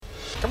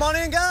Come on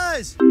in,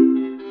 guys.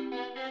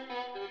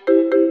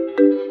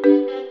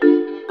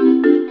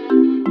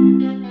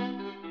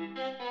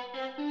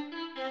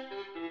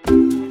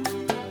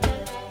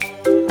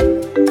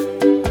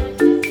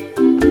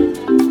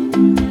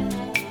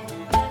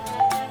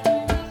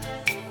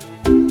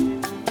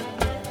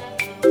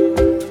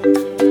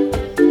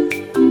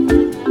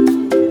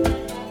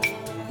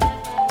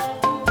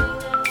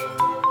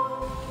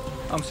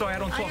 I'm sorry, I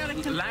don't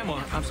talk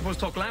Lama. I'm supposed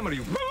to talk Lama to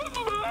you.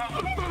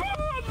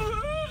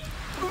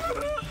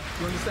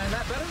 You understand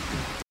that better?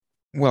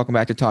 Welcome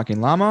back to Talking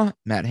Llama.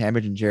 Matt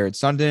Hamage and Jared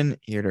Sundin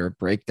here to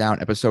break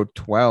down episode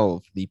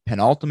 12, the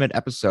penultimate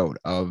episode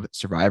of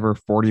Survivor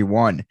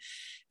 41.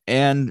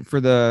 And for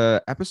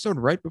the episode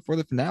right before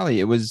the finale,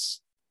 it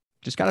was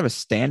just kind of a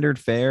standard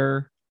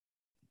fare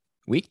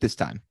week this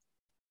time.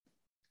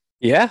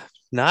 Yeah,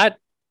 not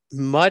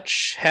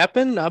much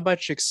happened. Not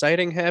much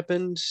exciting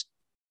happened.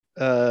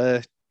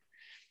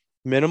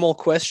 Minimal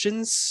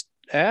questions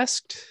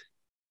asked.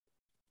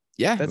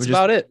 Yeah, That's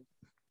about it.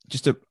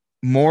 Just a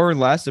more or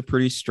less a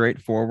pretty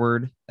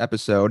straightforward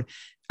episode.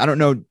 I don't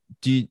know.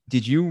 Did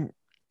you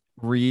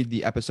read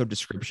the episode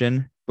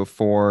description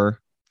before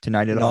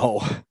tonight at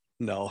all?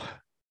 No.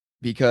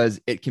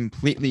 Because it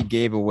completely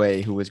gave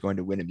away who was going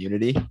to win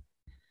immunity.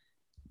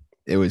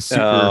 It was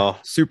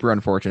super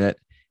unfortunate.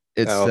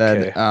 It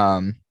said,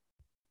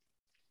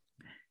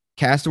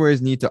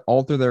 castaways need to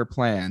alter their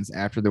plans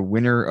after the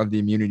winner of the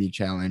immunity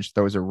challenge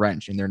throws a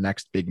wrench in their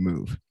next big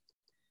move.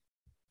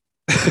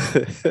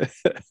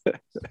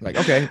 Like,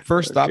 okay,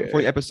 first stop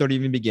before the episode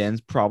even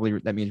begins. Probably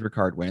that means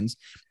Ricard wins.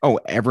 Oh,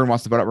 everyone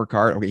wants to vote out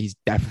Ricard. Okay, he's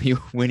definitely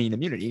winning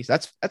immunity. So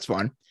that's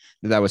fun.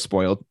 That was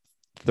spoiled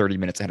 30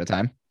 minutes ahead of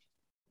time.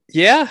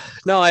 Yeah,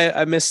 no,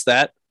 I missed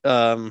that.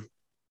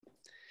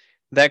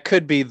 That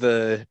could be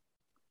the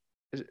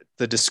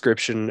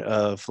description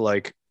of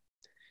like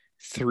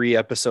 3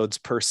 episodes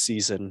per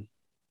season.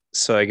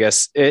 So I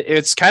guess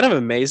it's kind of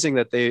amazing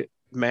that they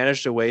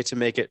managed a way to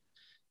make it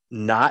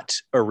not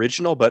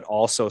original, but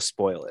also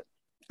spoil it.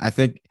 I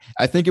think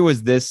it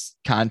was this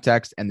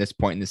context and this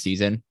point in the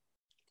season,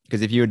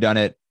 because if you had done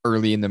it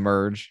early in the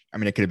merge, I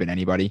mean, it could have been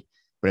anybody,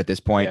 but at this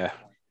point,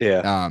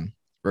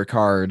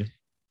 Ricard,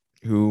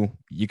 who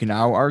you can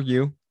now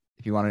argue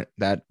if you want it,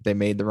 that they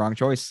made the wrong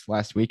choice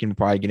last week, and we'll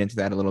probably get into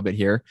that a little bit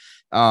here.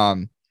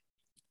 But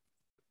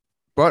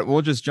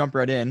we'll just jump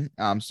right in.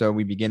 So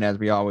we begin as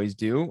we always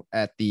do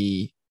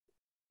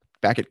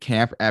back at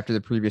camp after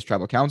the previous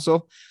tribal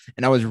council.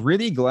 And I was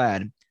really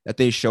glad that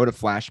they showed a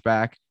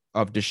flashback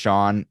of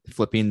Deshaun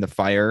flipping the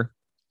fire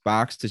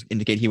box to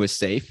indicate he was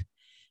safe,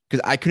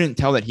 because I couldn't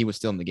tell that he was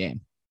still in the game.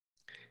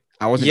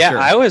 I wasn't sure.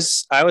 I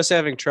was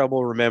having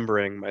trouble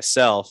remembering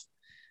myself.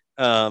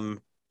 So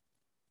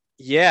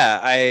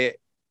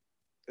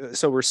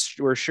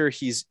we're sure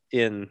he's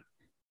in.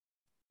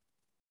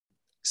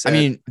 I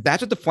mean,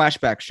 that's what the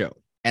flashback showed,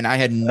 and I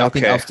had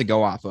nothing else to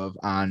go off of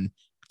on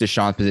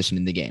Deshaun's position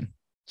in the game.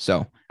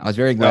 So I was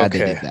very glad they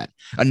did that.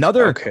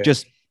 Another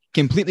just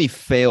completely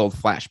failed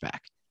flashback.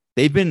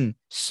 They've been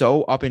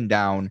so up and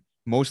down,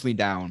 mostly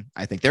down.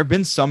 I think there have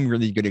been some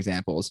really good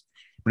examples,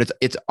 but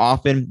it's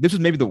often, this was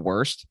maybe the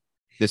worst,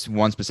 this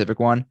one specific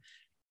one,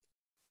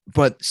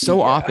 but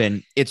so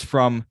often it's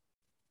from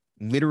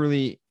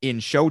literally in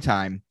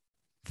Showtime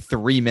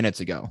 3 minutes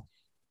ago.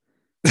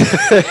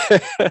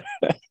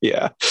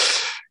 Yeah.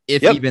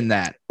 If even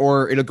that,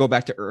 or it'll go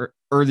back to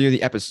earlier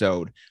the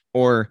episode,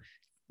 or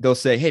they'll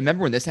say, hey,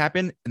 remember when this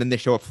happened? And then they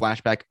show a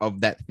flashback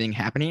of that thing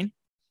happening.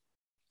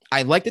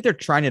 I like that they're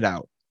trying it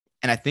out,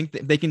 and I think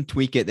that they can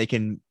tweak it. They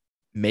can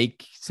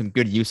make some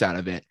good use out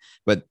of it,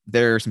 but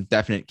there are some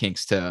definite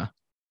kinks to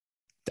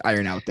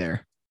iron out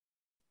there.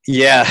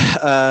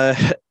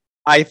 Yeah.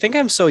 I think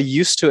I'm so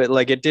used to it.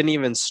 Like, it didn't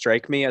even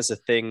strike me as a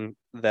thing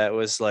that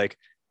was like,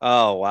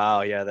 oh,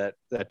 wow. Yeah,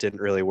 that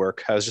didn't really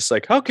work. I was just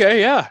like, okay,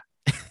 yeah.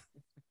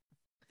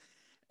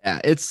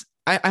 Yeah,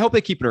 I hope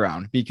they keep it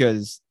around,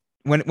 because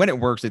when it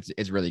works,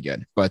 it's really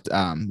good. But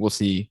we'll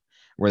see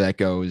where that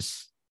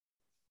goes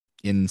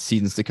in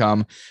seasons to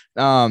come.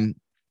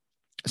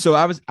 So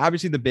I was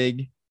obviously the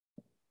big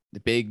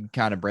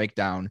kind of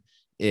breakdown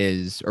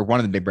is, or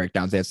one of the big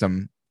breakdowns, they had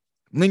some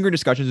lingering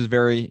discussions. It was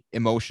very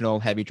emotional,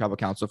 heavy tribal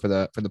council for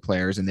the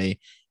players, and they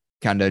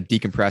kind of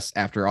decompress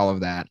after all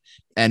of that.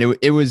 And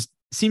it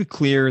seemed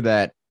clear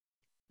that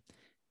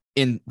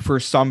for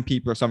some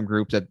people or some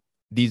groups that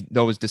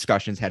those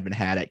discussions had been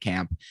had at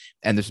camp,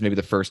 and this was maybe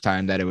the first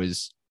time that it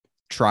was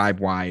tribe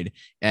wide,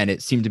 and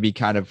it seemed to be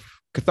kind of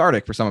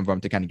cathartic for some of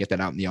them to kind of get that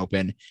out in the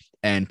open.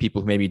 And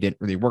people who maybe didn't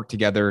really work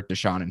together,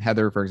 Deshaun and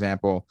Heather, for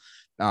example,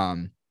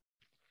 or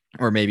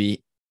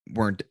maybe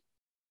weren't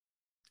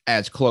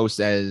as close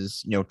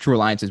as true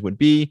alliances would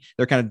be,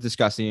 they're kind of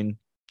discussing.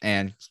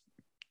 And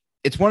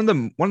it's one of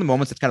the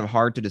moments that's kind of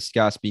hard to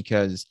discuss,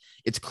 because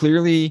it's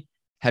clearly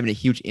having a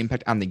huge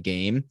impact on the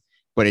game,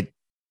 but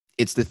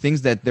it's the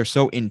things that they're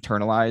so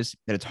internalized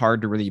that it's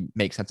hard to really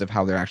make sense of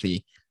how they're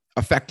actually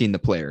affecting the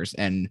players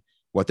and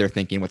what they're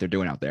thinking, what they're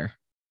doing out there.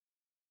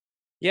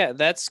 Yeah,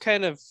 that's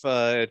kind of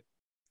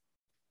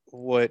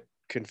what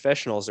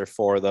confessionals are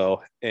for,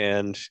 though.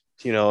 And,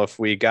 if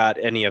we got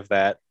any of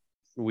that,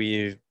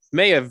 we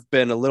may have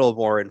been a little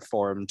more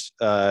informed,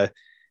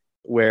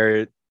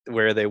 where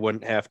they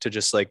wouldn't have to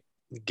just like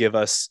give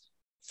us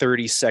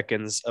 30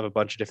 seconds of a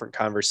bunch of different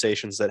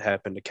conversations that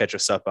happened to catch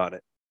us up on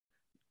it.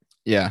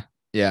 Yeah.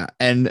 Yeah.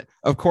 And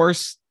of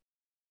course,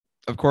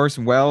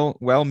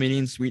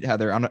 well-meaning sweet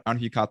Heather, I don't know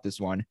if you caught this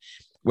one,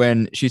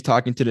 when she's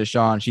talking to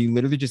Deshaun, she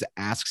literally just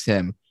asks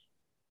him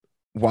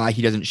why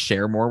he doesn't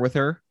share more with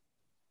her.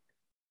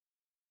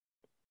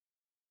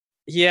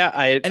 Yeah,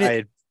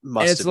 I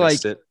must have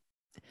missed it.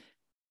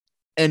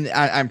 And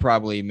I'm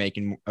probably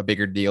making a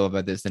bigger deal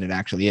about this than it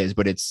actually is,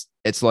 but it's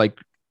like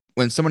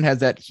when someone has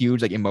that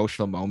huge like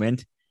emotional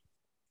moment,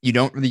 you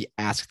don't really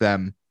ask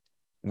them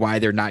why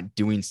they're not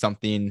doing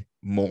something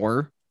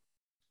more.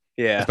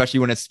 Yeah. Especially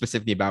when it's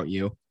specifically about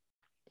you.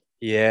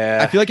 Yeah.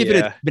 I feel like if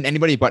it had been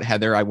anybody but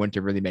Heather, I wouldn't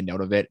have really made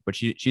note of it. But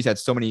she's had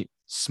so many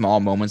small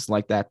moments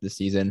like that this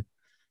season.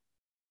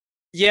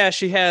 Yeah,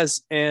 she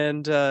has.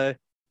 And we'll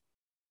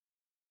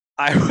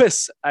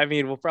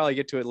probably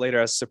get to it later.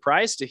 I was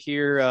surprised to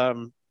hear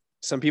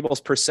some people's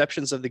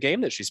perceptions of the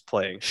game that she's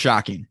playing.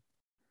 Shocking.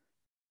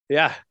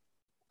 Yeah.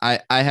 I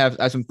have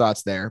some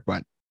thoughts there,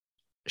 but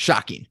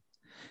shocking.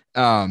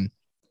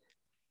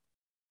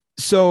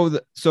 So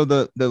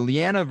the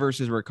Liana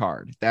versus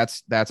Ricard,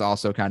 that's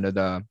also kind of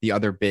the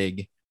other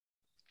big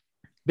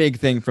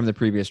thing from the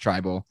previous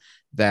tribal,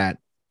 that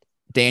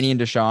Danny and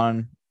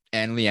Deshaun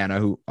and Liana,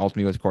 who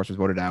ultimately of course was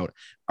voted out,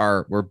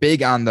 were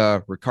big on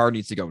the Ricard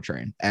needs to go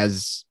train,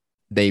 as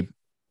they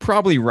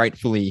probably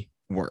rightfully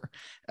were.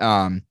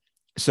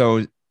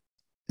 So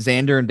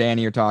Xander and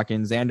Danny are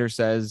talking. Xander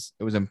says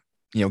it was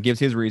gives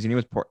his reason.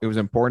 It was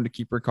important to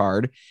keep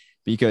Ricard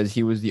because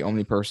he was the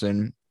only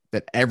person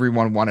that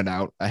everyone wanted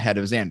out ahead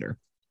of Xander.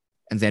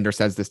 And Xander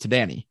says this to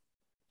Danny,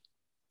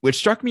 which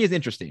struck me as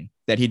interesting,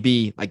 that he'd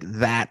be like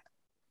that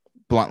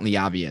bluntly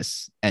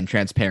obvious and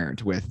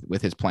transparent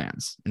with his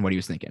plans and what he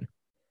was thinking.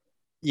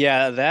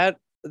 Yeah,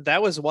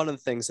 that was one of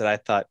the things that I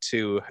thought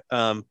too.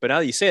 But now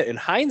that you say it, in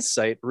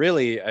hindsight,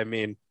 really, I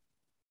mean,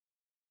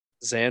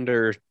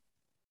 Xander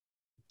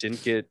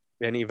didn't get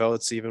any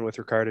votes even with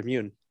Ricard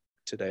immune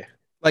today.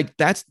 Like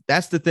that's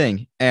the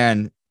thing.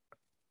 And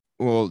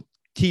we'll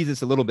tease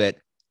this a little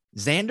bit.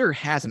 Xander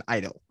has an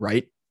idol,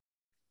 right?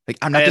 Like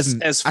I'm not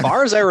as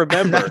far as I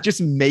remember, I'm not just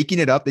making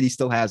it up that he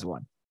still has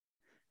one.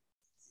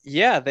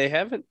 Yeah, they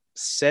haven't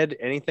said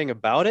anything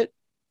about it.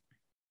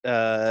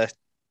 I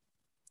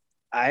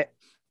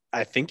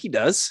think he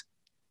does.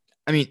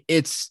 I mean,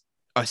 it's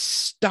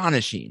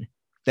astonishing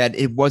that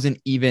it wasn't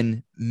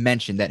even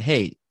mentioned that,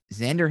 hey,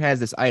 Xander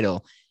has this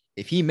idol.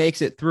 If he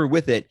makes it through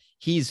with it,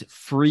 he's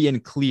free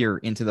and clear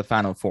into the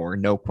Final Four.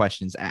 No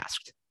questions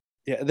asked.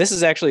 Yeah, this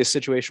is actually a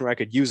situation where I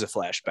could use a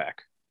flashback.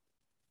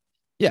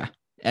 Yeah.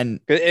 And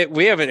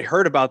we haven't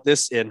heard about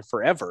this in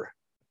forever.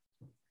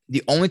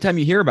 The only time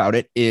you hear about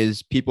it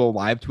is people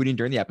live tweeting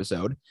during the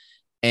episode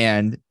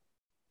and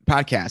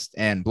podcasts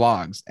and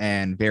blogs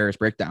and various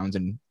breakdowns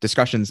and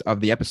discussions of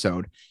the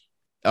episode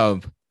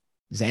of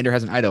Xander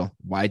has an idol.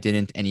 Why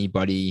didn't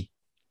anybody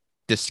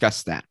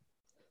discuss that?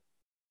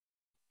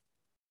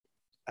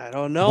 I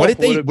don't know. What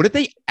if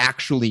they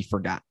actually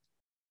forgot?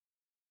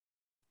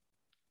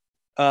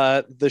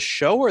 The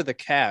show or the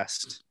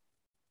cast?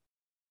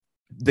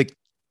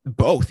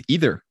 Both,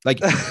 either. Like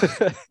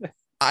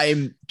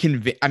I'm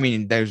convinced. I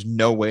mean, there's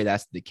no way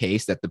that's the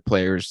case, that the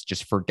players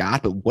just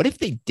forgot. But what if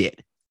they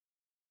did?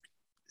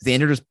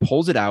 Xander just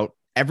pulls it out.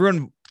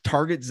 Everyone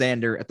targets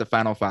Xander at the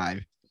Final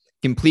Five,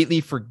 completely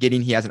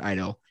forgetting he has an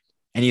idol,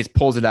 and he just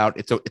pulls it out.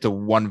 It's a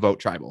one vote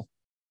tribal.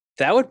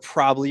 That would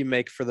probably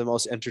make for the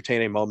most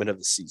entertaining moment of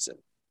the season.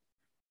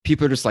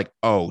 People are just like,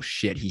 "Oh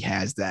shit, he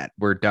has that.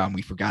 We're dumb.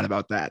 We forgot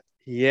about that."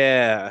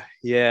 Yeah.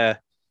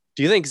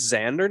 Do you think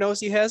Xander knows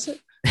he has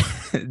it?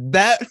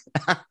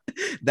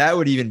 that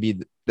would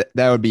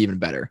be even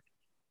better.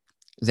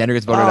 Xander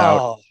gets voted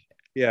out.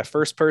 Yeah,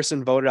 first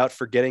person voted out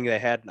forgetting they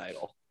had an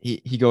idol.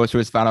 He goes to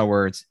his final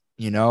words.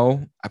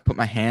 I put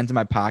my hands in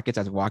my pockets.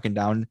 I was walking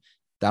down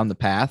the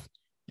path,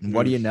 and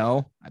what do you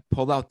know? I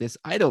pulled out this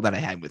idol that I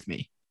had with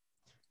me.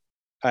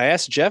 I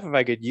asked Jeff if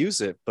I could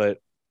use it, but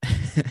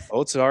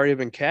votes had already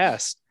been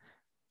cast.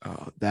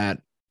 Oh,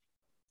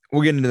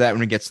 we'll get into that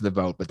when it gets to the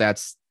vote, but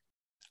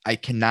I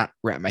cannot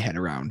wrap my head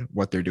around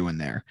what they're doing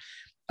there.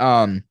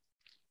 Another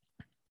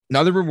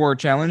reward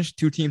challenge: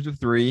 2 teams of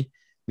 3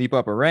 leap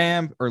up a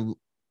ramp or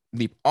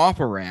leap off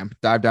a ramp,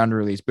 dive down to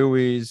release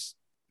buoys,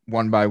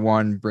 one by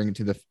one, bring it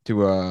to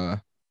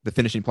the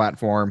finishing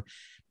platform,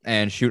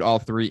 and shoot all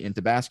 3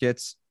 into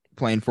baskets.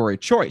 Playing for a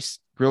choice: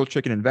 grilled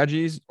chicken and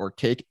veggies or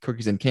cake,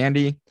 cookies, and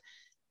candy.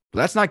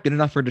 But that's not good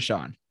enough for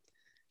Deshaun.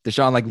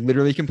 Deshaun like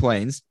literally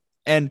complains,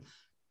 and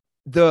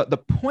the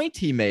point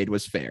he made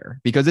was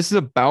fair, because this is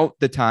about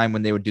the time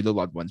when they would do the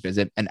loved ones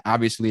visit, and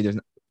obviously there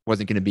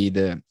wasn't going to be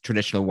the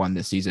traditional one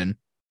this season.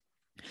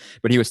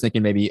 But he was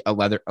thinking maybe a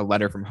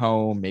letter from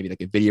home, maybe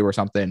like a video or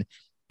something.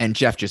 And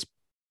Jeff just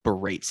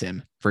berates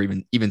him for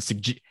even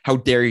how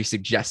dare he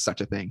suggest such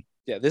a thing.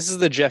 Yeah, this is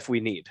the Jeff we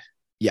need.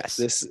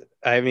 Yes.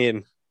 I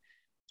mean,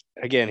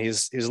 again,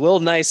 he's a little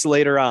nice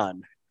later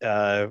on.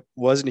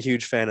 Wasn't a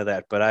huge fan of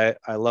that, but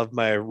I love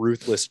my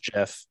ruthless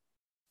Jeff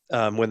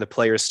when the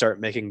players start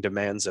making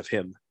demands of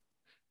him.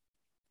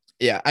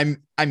 Yeah,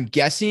 I'm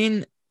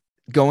guessing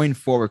going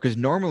forward, because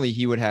normally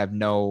he would have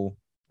no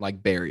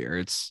like barrier.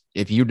 It's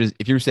if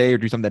you say or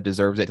do something that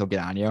deserves it, he'll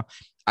get on you.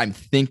 I'm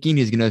thinking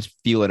he's gonna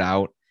feel it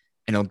out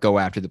and he'll go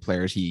after the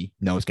players he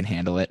knows can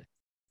handle it.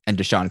 And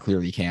Deshaun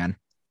clearly can.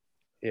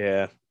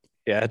 Yeah.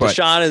 Yeah. But,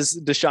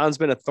 Deshaun's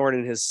been a thorn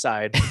in his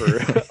side for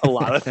a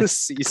lot of the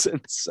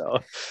season. So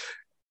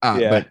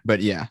yeah.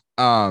 But yeah.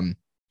 And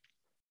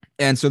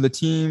so the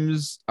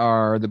teams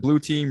are the blue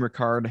team,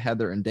 Ricard,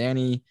 Heather, and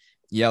Danny.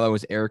 Yellow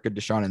is Erica,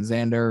 Deshaun, and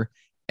Xander.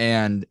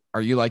 And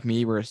are you like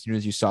me, where as soon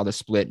as you saw the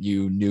split,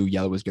 you knew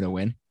Yellow was going to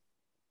win?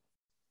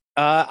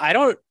 I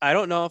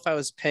don't know if I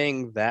was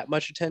paying that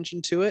much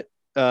attention to it.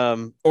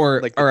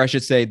 Or I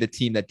should say the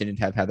team that didn't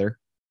have Heather.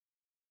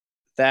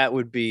 That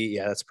would be,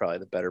 yeah, that's probably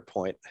the better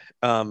point.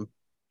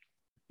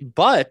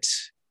 But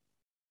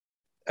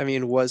I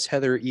mean, was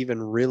Heather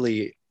even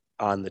really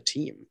on the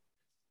team?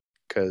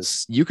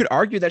 Because you could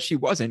argue that she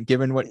wasn't,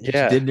 given what she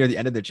did near the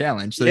end of the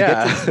challenge. So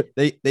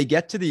they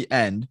get to the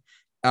end,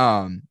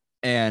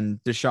 and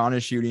Deshaun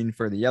is shooting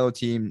for the yellow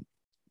team.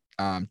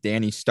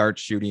 Danny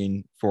starts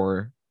shooting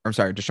for,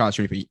 Deshaun's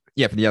shooting for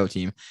the yellow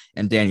team,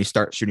 and Danny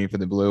starts shooting for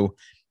the blue.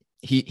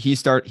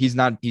 He's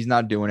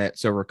not doing it.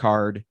 So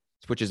Ricard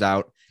switches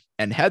out,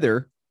 and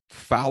Heather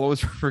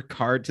follows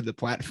Ricard to the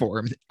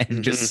platform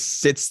and just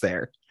sits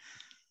there.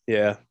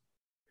 Yeah.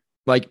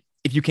 Like,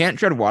 if you can't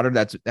tread water,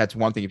 that's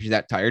one thing if you're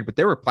that tired, but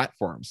there were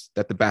platforms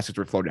that the baskets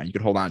were floating on you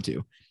could hold on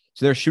to.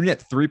 So they're shooting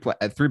at three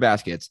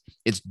baskets.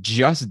 It's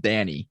just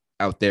Danny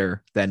out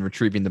there then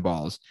retrieving the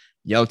balls.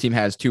 Yellow team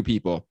has two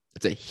people.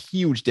 It's a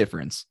huge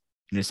difference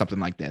in something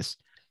like this.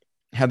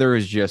 Heather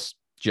is just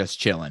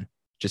chilling,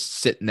 just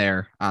sitting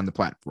there on the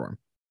platform.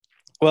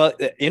 Well,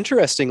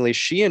 interestingly,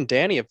 she and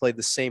Danny have played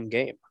the same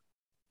game.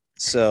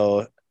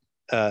 So,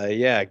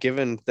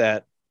 given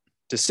that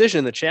decision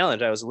in the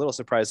challenge, I was a little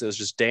surprised it was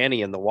just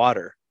Danny in the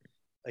water.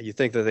 You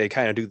think that they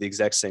kind of do the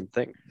exact same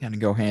thing. Kind of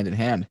go hand in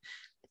hand.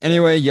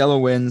 Anyway, yellow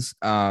wins.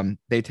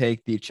 They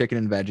take the chicken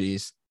and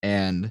veggies.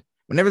 And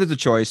whenever there's a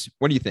choice,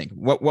 what do you think?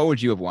 What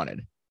would you have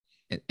wanted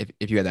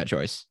if you had that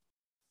choice?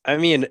 I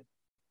mean,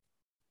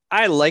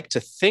 I like to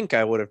think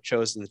I would have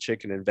chosen the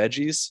chicken and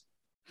veggies,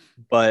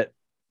 but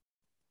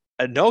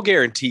no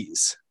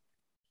guarantees.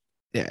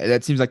 Yeah,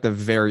 that seems like the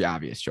very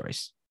obvious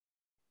choice.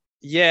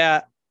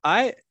 Yeah,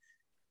 I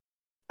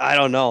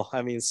don't know.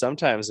 I mean,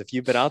 sometimes if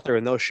you've been out there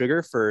with no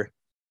sugar for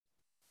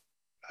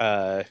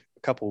a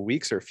couple of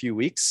weeks or a few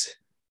weeks,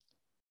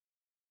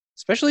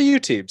 especially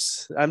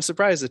YouTubes, I'm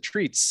surprised the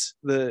treats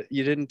you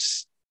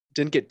didn't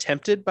get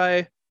tempted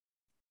by.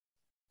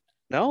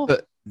 No,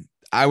 but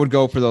I would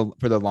go for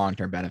the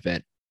long-term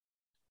benefit.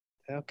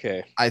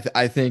 Okay.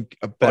 I think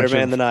better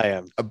man than I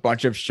am. A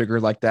bunch of sugar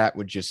like that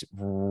would just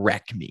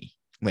wreck me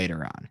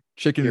later on.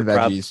 Chicken and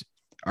veggies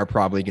are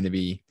probably going to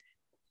be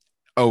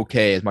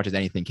okay as much as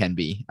anything can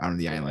be out on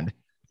the island.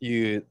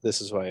 This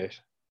is why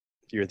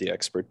you're the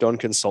expert. Don't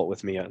consult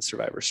with me on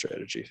Survivor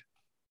strategy.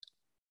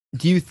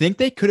 Do you think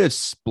they could have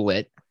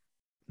split,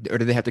 or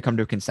do they have to come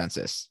to a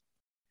consensus?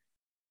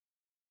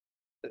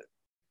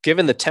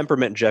 Given the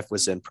temperament Jeff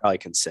was in, probably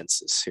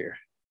consensus here.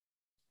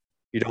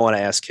 You don't want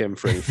to ask him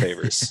for any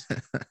favors.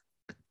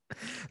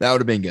 That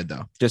would have been good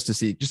though, just to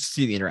see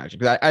the interaction.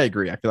 Because I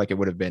agree. I feel like it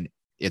would have been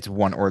it's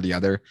one or the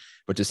other,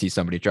 but to see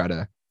somebody try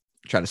to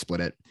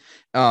split it.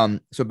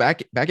 So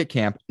back at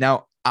camp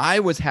now,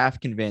 I was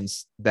half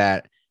convinced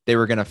that they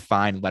were gonna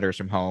find letters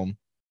from home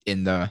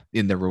in the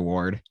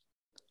reward.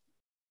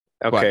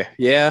 Okay. But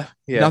yeah.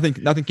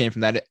 Nothing came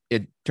from that.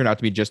 It turned out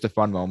to be just a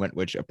fun moment,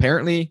 which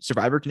apparently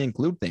Survivor can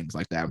include things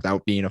like that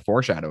without being a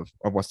foreshadow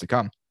of what's to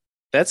come.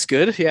 That's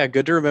good. Yeah,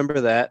 good to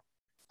remember that.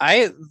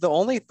 The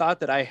only thought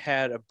that I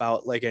had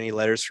about like any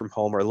letters from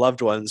home or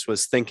loved ones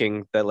was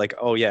thinking that like,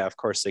 oh yeah, of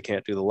course they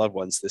can't do the loved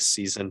ones this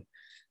season.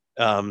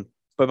 But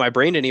my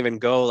brain didn't even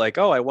go like,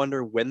 oh, I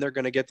wonder when they're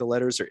going to get the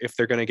letters or if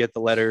they're going to get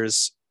the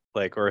letters,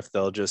 like, or if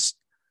they'll just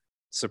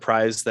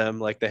surprise them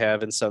like they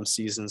have in some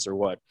seasons or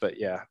what. But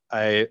yeah,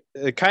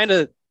 it kind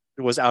of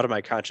was out of my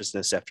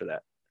consciousness after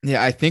that.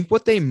 Yeah, I think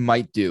what they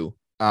might do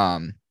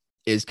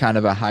is kind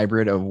of a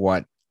hybrid of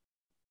what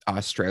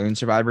Australian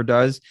Survivor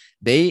does.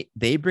 They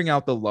bring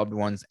out the loved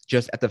ones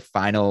just at the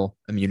final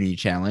immunity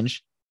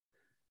challenge.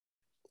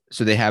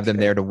 So they have them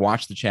there to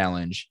watch the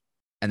challenge,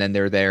 and then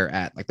they're there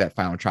at like that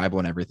final tribal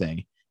and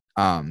everything.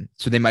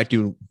 So they might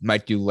do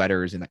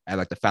letters at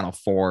like the final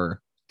four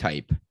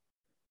type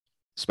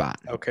spot.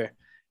 Okay.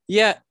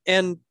 Yeah,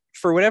 and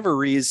for whatever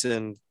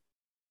reason,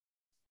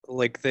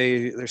 like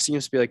there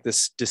seems to be like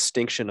this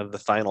distinction of the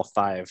final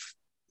five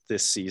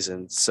this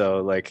season.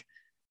 So like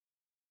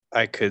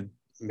I could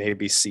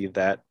maybe see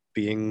that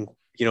being,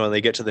 when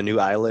they get to the new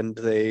island,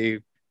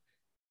 they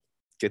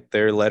get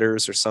their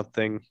letters or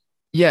something.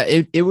 Yeah,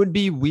 it would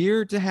be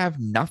weird to have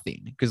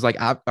nothing because like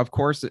of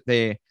course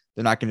they're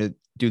not going to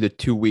do the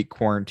 2-week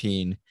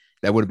quarantine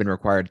that would have been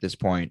required at this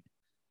point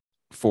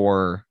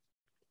for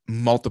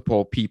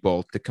multiple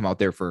people to come out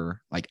there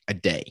for like a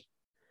day.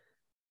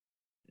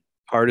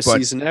 Hardest But-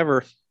 season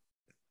ever.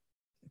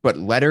 But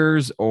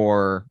letters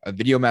or a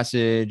video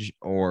message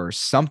or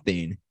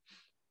something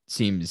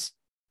seems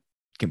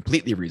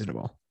completely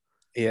reasonable.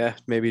 Yeah,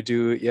 maybe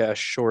do a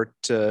short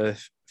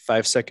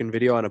 5-second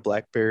video on a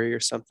BlackBerry or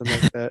something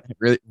like that.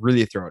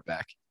 Really throw it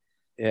back.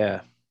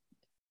 Yeah.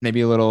 Maybe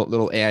a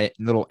little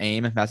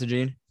AIM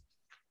messaging.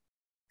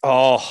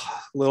 Oh,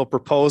 little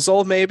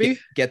proposal maybe.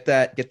 Get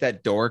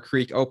that door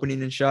creak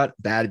opening and shut.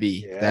 That'd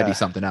be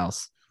something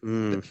else.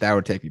 Mm. That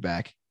would take me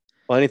back.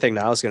 Well, anything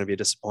now is going to be a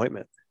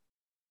disappointment.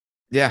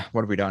 Yeah.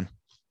 What have we done?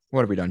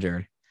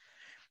 Jared?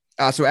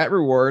 So at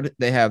Reward,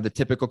 they have the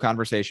typical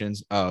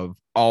conversations of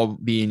all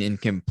being in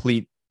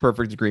complete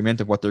perfect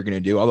agreement of what they're going to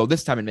do. Although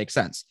this time it makes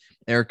sense.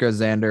 Erica,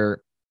 Xander,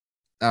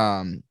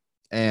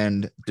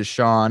 and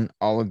Deshaun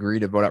all agree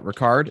to vote out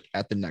Ricard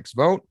at the next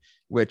vote,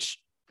 which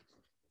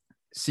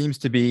seems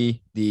to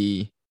be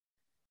the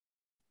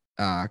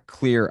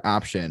clear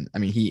option. I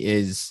mean, he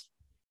is,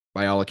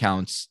 by all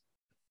accounts,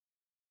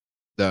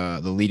 the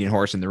leading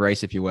horse in the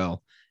race, if you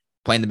will,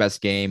 playing the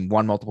best game,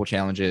 won multiple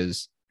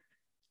challenges,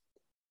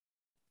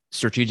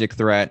 strategic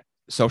threat,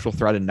 social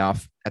threat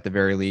enough at the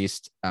very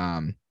least.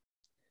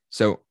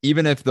 So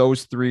even if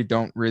those three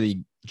don't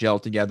really gel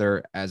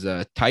together as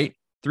a tight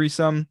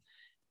threesome,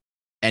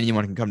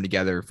 anyone can come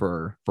together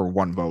for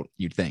one vote,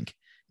 you'd think.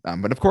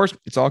 But of course,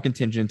 it's all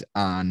contingent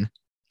on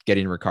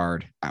getting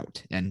Ricard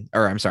out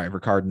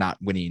Ricard not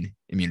winning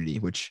immunity,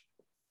 which,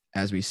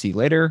 as we see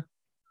later,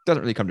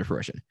 doesn't really come to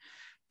fruition.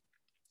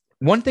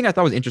 One thing I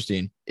thought was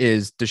interesting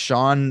is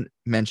Deshaun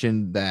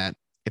mentioned that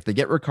if they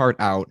get Ricard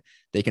out,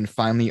 they can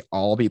finally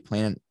all be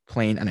playing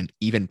on an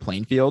even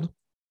playing field.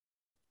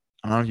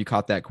 I don't know if you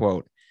caught that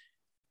quote,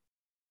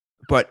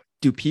 but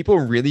do people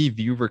really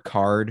view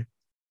Ricard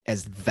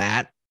as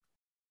that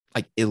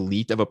like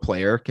elite of a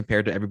player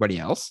compared to everybody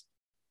else?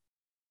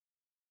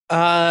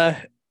 Well,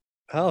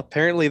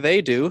 apparently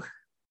they do.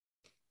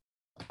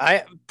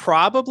 I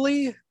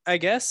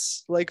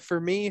guess, like for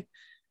me,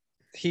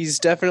 he's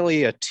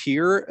definitely at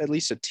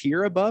least a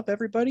tier above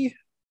everybody,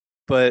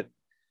 but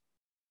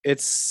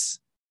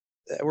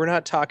we're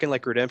not talking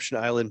like Redemption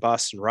Island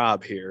Boston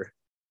Rob here.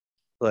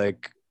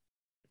 Like,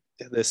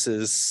 this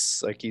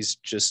is like, he's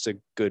just a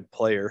good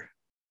player.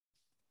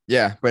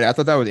 Yeah, but I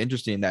thought that was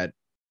interesting that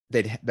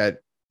that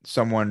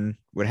someone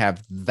would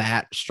have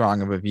that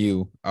strong of a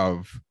view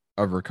of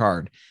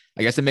Ricard.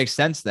 I guess it makes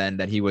sense then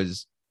that he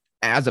was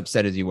as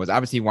upset as he was.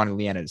 Obviously, he wanted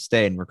Leanna to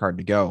stay and Ricard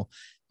to go,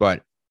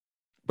 but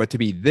to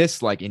be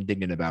this like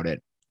indignant about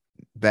it,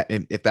 that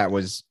if that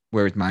was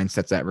where his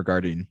mindset's at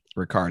regarding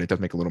Ricard, it does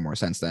make a little more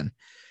sense then.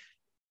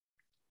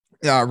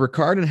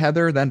 Ricard and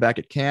Heather then back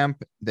at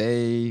camp,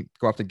 they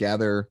go off to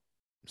gather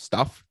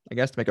stuff, I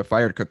guess, to make a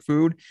fire to cook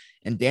food.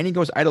 And Danny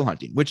goes idol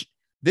hunting, which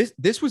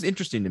this was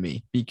interesting to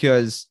me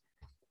because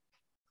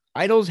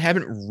idols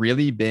haven't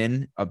really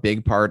been a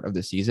big part of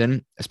the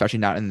season, especially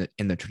not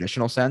in the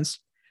traditional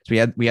sense.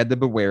 So we had the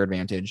Beware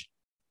advantage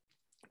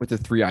with the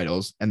 3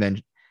 idols, and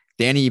then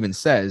Danny even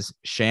says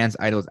Shan's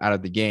idol is out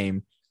of the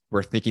game.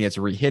 We're thinking it's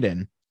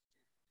rehidden.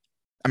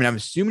 I mean, I'm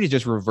assuming he's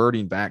just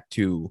reverting back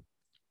to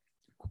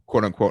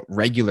quote unquote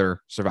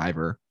regular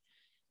Survivor,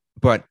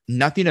 but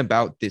nothing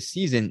about this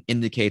season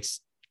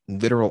indicates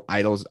literal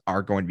idols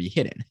are going to be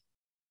hidden.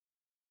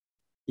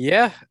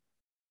 Yeah.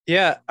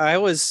 I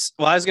was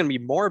going to be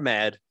more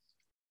mad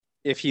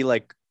if he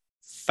like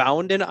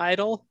found an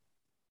idol,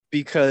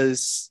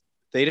 because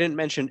they didn't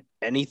mention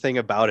anything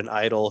about an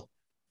idol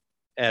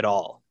at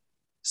all.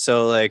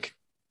 So like,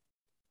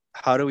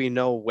 how do we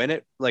know when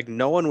it, like,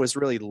 no one was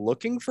really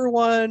looking for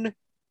one?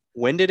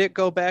 When did it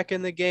go back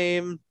in the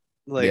game?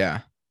 Like,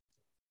 yeah.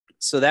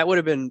 So that would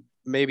have been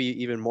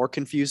maybe even more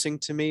confusing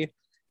to me.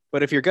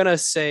 But if you're going to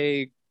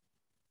say,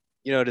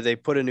 did they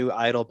put a new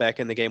idol back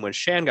in the game when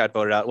Shan got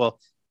voted out? Well,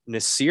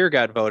 Nasir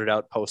got voted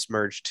out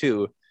post-merge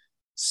too.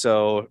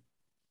 So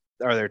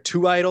are there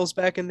 2 idols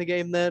back in the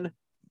game then?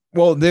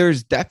 Well,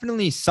 there's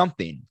definitely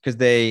something, because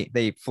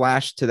they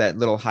flashed to that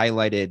little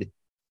highlighted,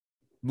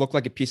 looked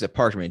like a piece of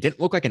parchment. It didn't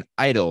look like an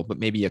idol, but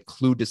maybe a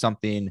clue to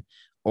something,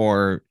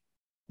 or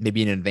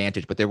maybe an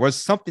advantage. But there was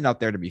something out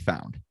there to be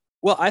found.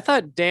 Well, I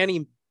thought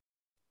Danny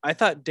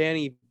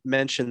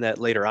mentioned that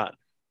later on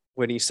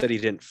when he said he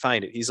didn't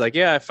find it. He's like,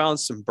 yeah, I found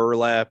some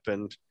burlap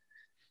and,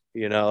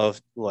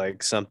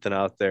 like something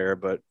out there,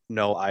 but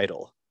no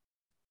idol.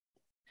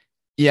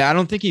 Yeah, I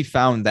don't think he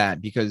found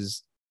that,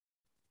 because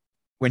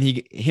when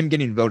him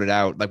getting voted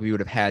out, like, we would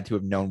have had to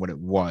have known what it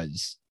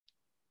was.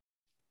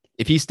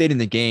 If he stayed in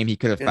the game, he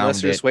could have found it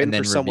just waiting and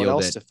then for someone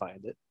revealed else it. to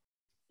find it.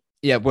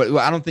 Yeah, but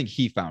I don't think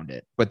he found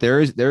it. But there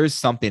is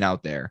something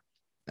out there.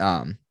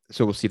 So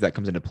we'll see if that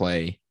comes into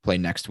play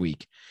next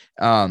week.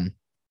 But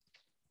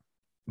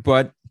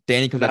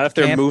Danny comes Not out if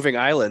to they're camp. moving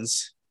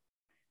islands.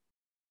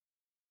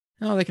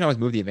 No, they can always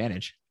move the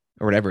advantage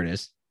or whatever it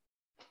is.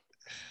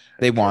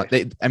 They want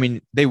it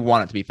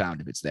to be found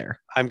if it's there.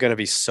 I'm gonna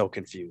be so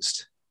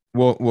confused.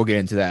 We'll get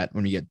into that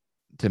when we get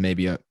to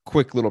maybe a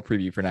quick little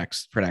preview for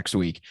next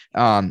week.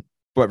 But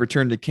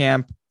return to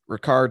camp,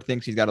 Ricard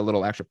thinks he's got a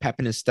little extra pep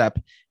in his step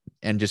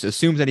and just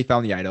assumes that he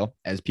found the idol,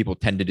 as people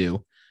tend to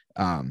do.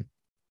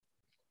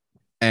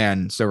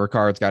 And so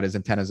Ricard's got his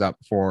antennas up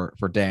for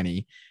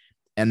Danny.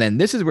 And then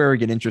this is where we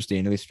get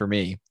interesting, at least for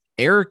me.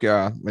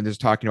 Erica, when there's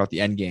talking about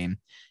the end game,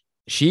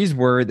 she's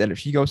worried that if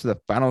she goes to the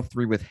final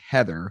 3 with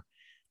Heather,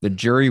 the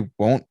jury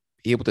won't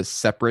be able to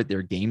separate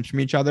their games from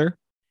each other.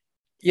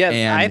 Yeah,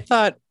 and I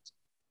thought,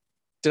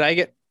 did I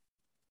get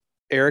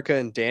Erica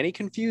and Danny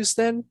confused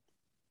then?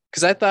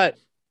 Because I thought,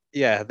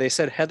 yeah, they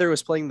said Heather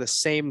was playing the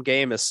same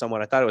game as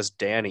someone. I thought it was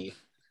Danny,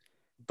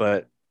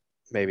 but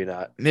maybe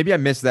not. Maybe I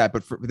missed that,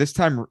 but for this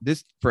time,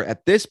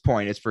 at this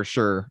point, it's for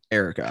sure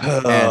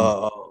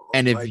Erica.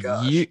 And if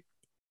you,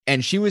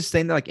 and she was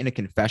saying that like in a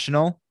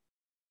confessional,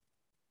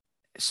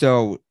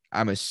 so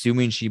I'm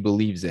assuming she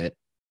believes it.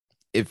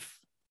 If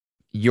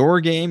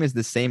your game is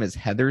the same as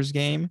Heather's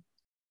game,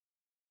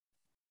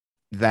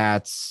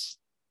 that's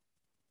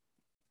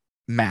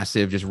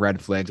massive, just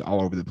red flags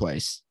all over the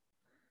place.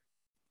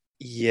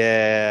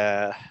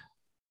 Yeah.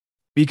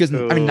 Because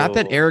I mean, not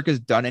that Erica's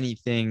done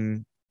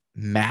anything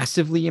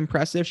massively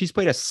impressive. She's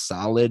played a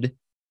solid,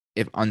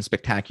 if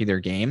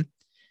unspectacular game,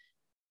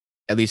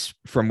 at least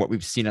from what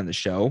we've seen on the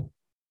show.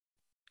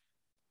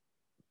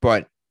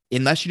 But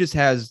unless she just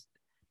has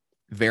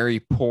very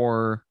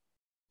poor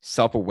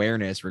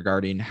self-awareness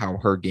regarding how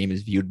her game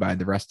is viewed by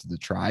the rest of the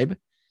tribe,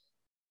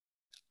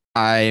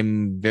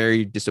 I'm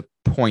very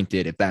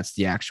disappointed if that's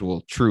the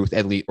actual truth,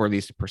 at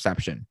least a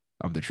perception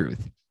of the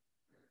truth.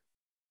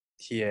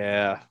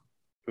 Yeah.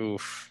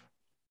 Oof.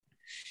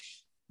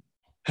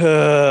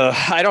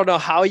 I don't know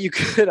how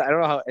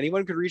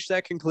anyone could reach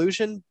that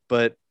conclusion,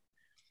 but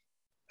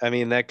I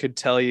mean, that could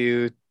tell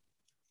you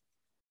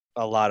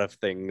a lot of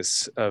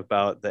things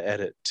about the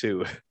edit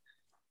too.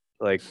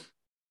 Like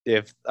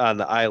if on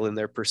the island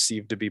they're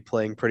perceived to be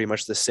playing pretty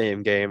much the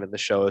same game and the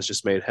show has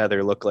just made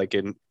Heather look like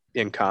an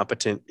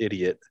incompetent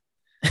idiot.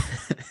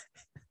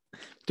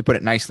 To put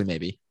it nicely,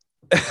 maybe.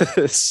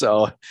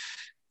 So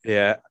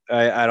yeah,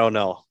 I don't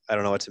know. I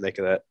don't know what to make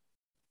of that.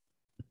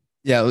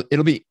 Yeah,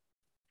 it'll be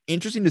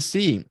interesting to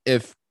see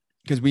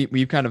because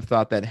we've kind of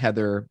thought that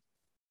Heather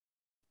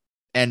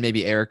and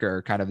maybe Erica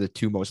are kind of the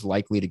 2 most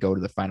likely to go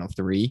to the final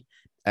 3,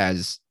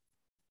 as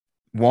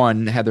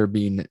one, Heather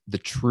being the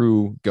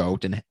true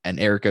GOAT and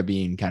Erica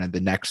being kind of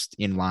the next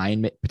in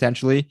line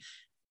potentially,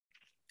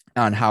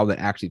 on how that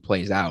actually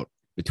plays out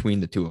between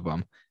the 2 of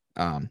them.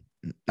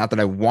 Not that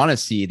I want to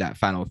see that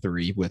final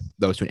 3 with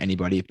those 2 and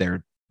anybody if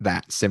they're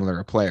that similar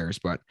of players,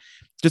 but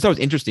just thought it was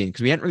interesting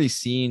because we hadn't really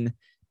seen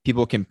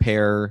people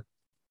compare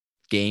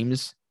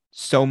games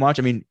so much.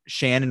 I mean,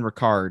 Shan and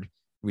Ricard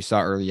we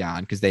saw early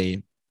on because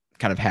they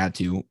kind of had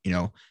to,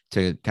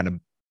 to kind of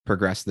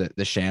progress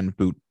the Shan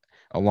boot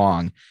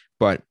along.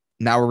 But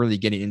now we're really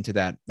getting into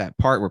that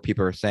part where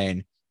people are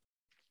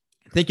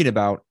thinking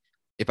about,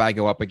 if I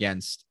go up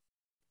against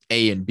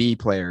A and B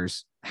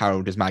players,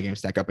 how does my game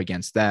stack up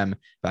against them?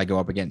 If I go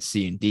up against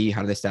C and D,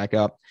 how do they stack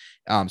up?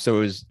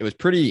 So it was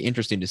pretty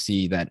interesting to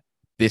see that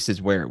this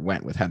is where it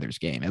went with Heather's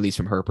game, at least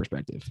from her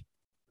perspective.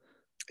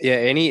 Yeah.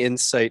 Any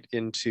insight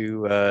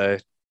into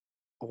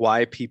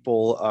why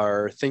people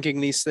are thinking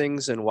these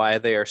things and why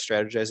they are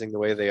strategizing the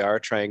way they are,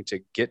 trying to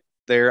get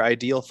their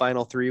ideal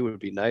final 3 would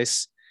be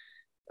nice.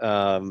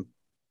 Because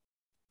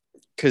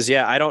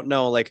yeah, I don't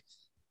know. Like,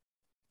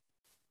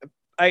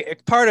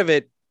 part of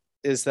it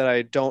is that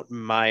I don't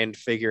mind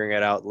figuring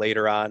it out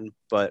later on,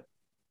 but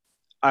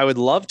I would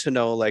love to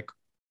know like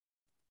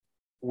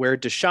where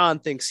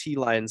Deshaun thinks he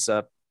lines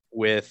up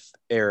with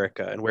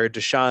Erica and where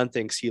Deshaun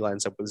thinks he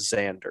lines up with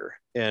Xander.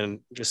 And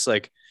just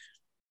like,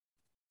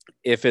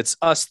 if it's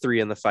us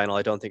 3 in the final,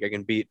 I don't think I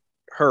can beat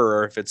her.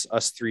 Or if it's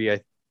us 3,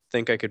 I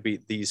think I could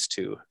beat these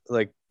 2.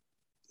 Like,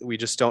 we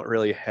just don't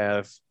really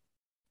have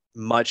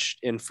much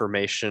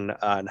information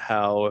on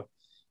how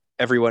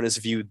everyone is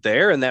viewed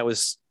there. And that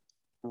was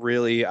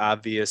really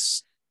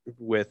obvious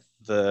with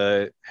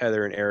the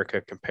Heather and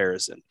Erica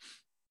comparison.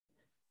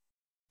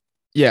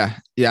 Yeah.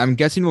 I'm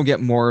guessing we'll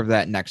get more of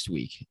that next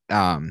week.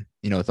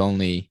 With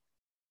only,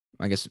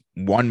 I guess,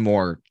 one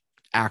more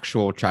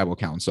actual tribal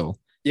council.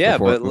 Yeah,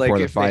 but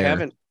like if they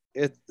haven't,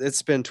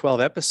 it's been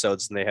 12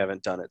 episodes and they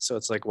haven't done it. So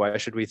it's like, why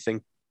should we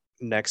think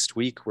next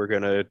week we're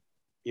gonna,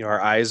 our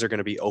eyes are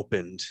gonna be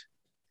opened?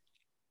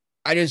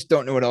 I just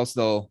don't know what else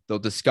they'll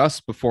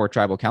discuss before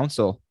tribal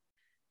council.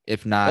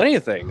 If not, plenty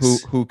of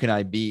things. Who can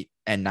I beat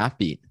and not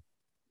beat?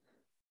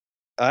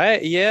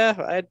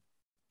 I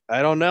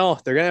don't know.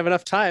 They're gonna have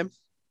enough time.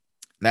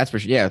 That's for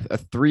sure. Yeah, a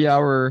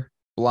 3-hour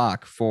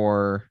block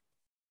for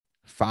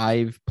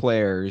 5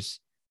 players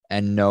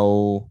and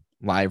no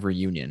live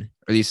reunion,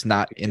 or at least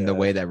not in the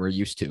way that we're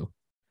used to.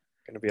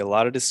 Going to be a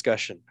lot of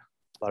discussion.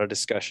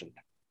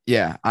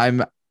 Yeah,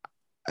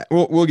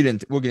 we'll get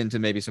into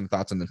maybe some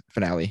thoughts on the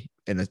finale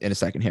in a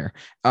second here.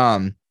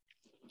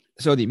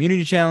 So the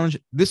immunity challenge,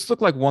 this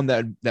looked like one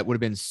that would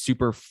have been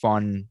super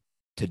fun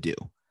to do,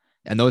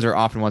 and those are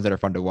often ones that are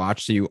fun to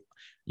watch. So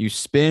you You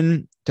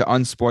spin to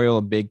unspool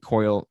a big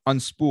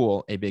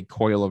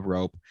coil of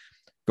rope,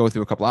 go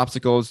through a couple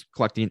obstacles,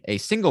 collecting a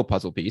single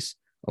puzzle piece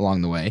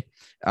along the way.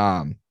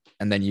 And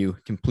then you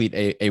complete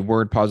a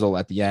word puzzle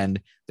at the end.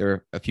 There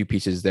are a few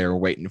pieces there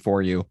waiting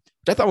for you,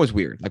 which I thought was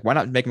weird. Like, why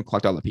not make them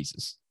collect all the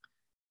pieces?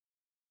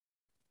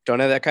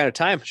 Don't have that kind of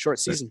time. Short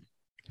season.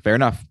 Fair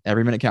enough.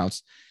 Every minute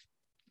counts.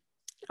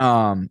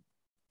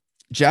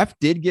 Jeff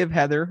did give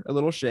Heather a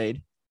little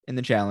shade in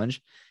the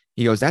challenge.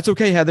 He goes, "That's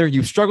okay, Heather.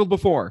 You've struggled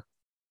before."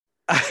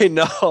 I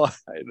know.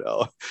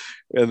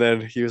 And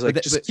then he was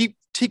like, "Just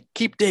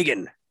keep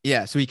digging."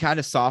 Yeah. So he kind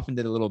of softened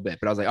it a little bit,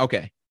 but I was like,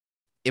 okay,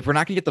 if we're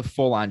not gonna get the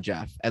full on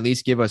Jeff, at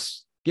least give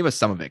us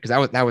some of it,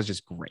 because that was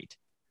just great.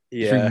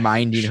 Yeah, just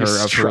reminding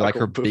her of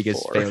her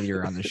biggest before.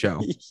 failure on the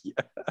show.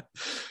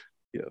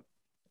 Yeah.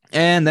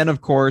 And then,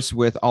 of course,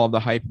 with all of the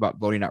hype about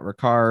voting out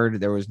Ricard,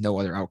 there was no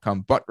other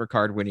outcome but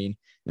Ricard winning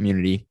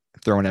immunity,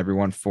 throwing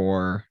everyone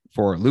for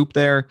a loop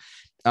there.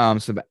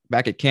 So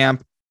back at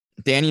camp,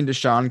 Danny and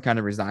Deshawn kind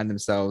of resigned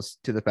themselves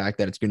to the fact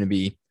that it's going to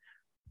be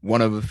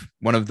one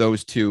of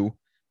those two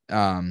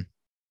going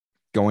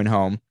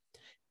home.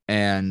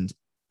 And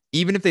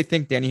even if they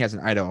think Danny has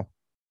an idol,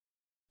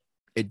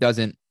 it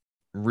doesn't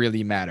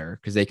really matter,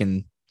 because they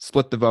can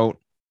split the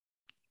vote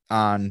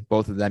on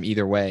both of them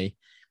either way.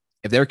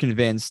 If they're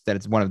convinced that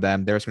it's one of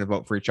them, they're just going to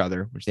vote for each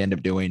other, which they end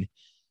up doing.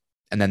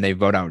 And then they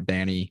vote out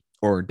Danny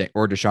or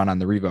Deshawn on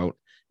the revote.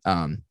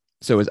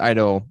 So his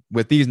idol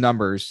with these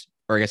numbers,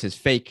 or I guess his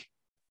fake,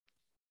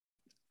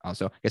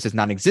 also, I guess his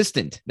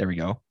non-existent, there we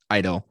go,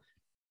 idol,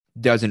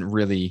 doesn't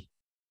really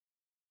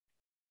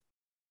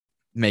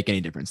make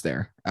any difference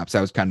there. So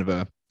that was kind of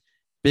a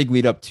big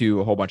lead up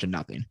to a whole bunch of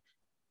nothing.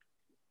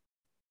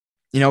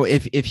 You know,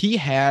 if he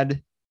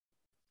had,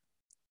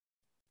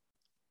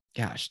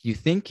 gosh, do you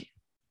think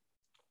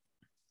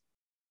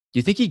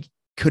he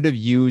could have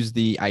used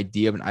the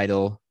idea of an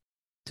idol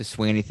to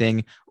swing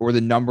anything, or were the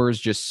numbers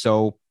just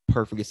so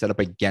perfectly set up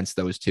against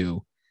those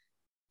two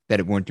that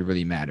it wouldn't have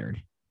really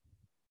mattered?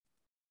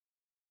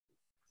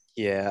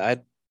 Yeah,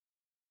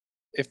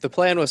 if the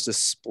plan was to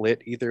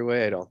split either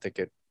way, I don't think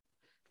it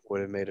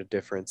would have made a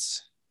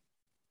difference.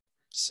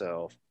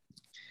 So,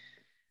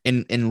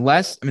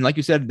 unless, I mean, like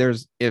you said,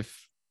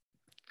 if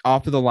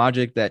off of the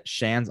logic that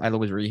Shan's idol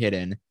was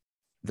rehidden,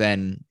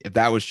 then if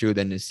that was true,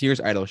 then Nasir's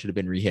idol should have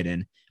been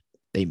rehidden.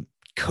 They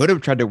could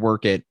have tried to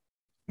work it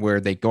where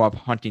they go up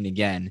hunting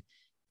again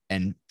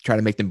and try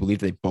to make them believe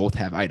they both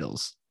have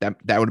idols. That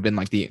would have been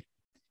like it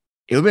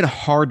would have been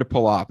hard to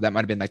pull off. That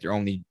might have been like their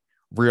only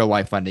real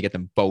life fun to get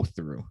them both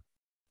through.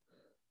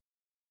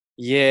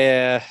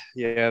 Yeah,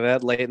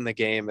 that late in the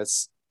game,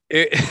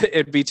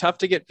 it'd be tough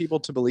to get people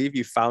to believe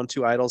you found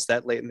two idols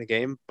that late in the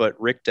game, but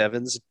Rick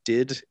Devens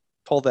did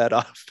pull that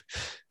off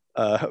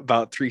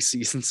about 3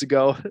 seasons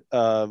ago.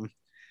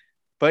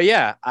 But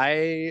yeah,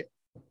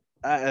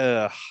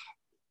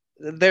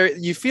 there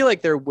you feel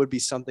like there would be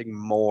something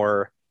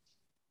more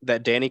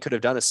that Danny could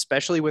have done,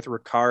 especially with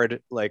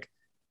Ricard, like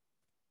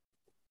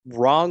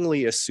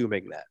wrongly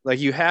assuming that. Like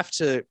you have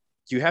to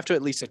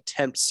at least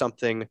attempt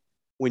something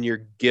when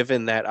you're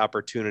given that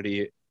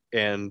opportunity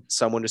and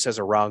someone just has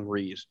a wrong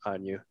read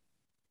on you.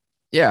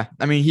 Yeah.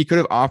 I mean, he could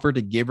have offered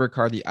to give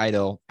Ricard the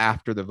idol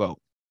after the vote.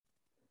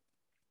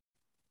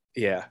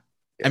 Yeah.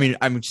 I mean,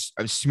 I'm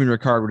assuming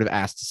Ricard would have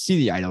asked to see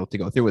the idol to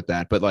go through with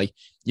that, but like,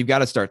 you've got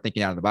to start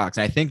thinking out of the box.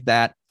 And I think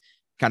that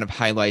kind of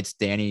highlights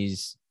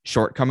Danny's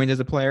shortcoming as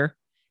a player.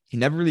 He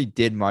never really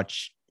did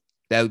much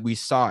that we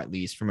saw, at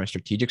least from a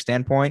strategic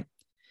standpoint.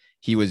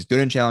 He was good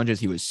in challenges.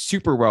 He was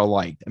super well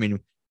liked. I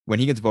mean, when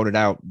he gets voted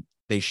out,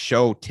 they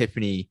show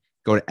Tiffany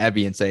go to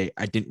Evie and say,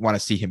 "I didn't want to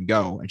see him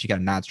go." And she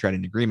kind of nods her head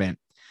in agreement.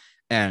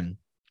 And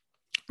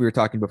we were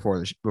talking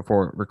before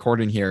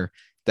recording here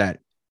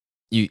that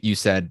you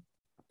said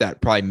that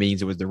probably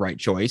means it was the right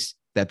choice,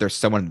 that there's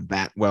someone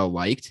that well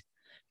liked.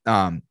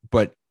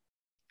 But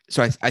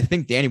so I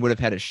think Danny would have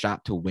had a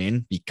shot to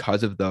win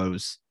because of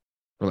those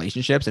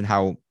relationships and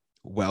how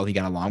well he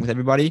got along with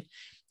everybody.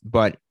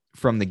 But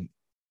from the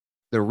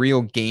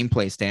real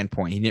gameplay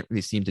standpoint, he didn't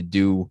really seem to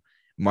do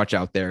much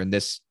out there. And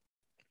this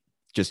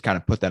just kind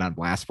of put that on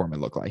blast for him, it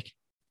looked like.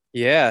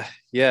 Yeah.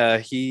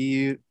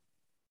 He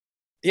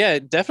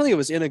definitely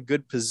was in a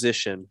good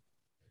position.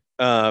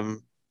 I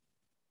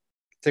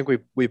think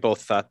we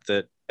both thought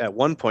that at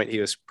one point he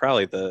was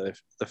probably the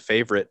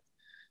favorite.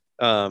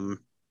 Just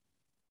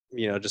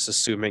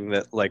assuming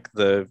that like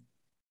the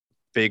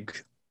big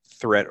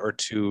threat or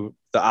two,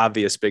 the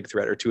obvious big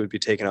threat or two would be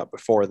taken out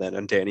before then,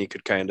 and Danny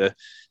could kind of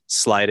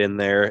slide in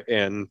there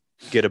and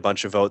get a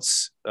bunch of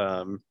votes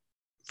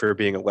for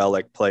being a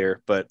well-liked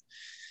player. But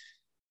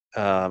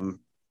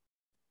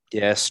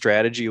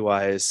strategy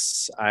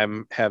wise,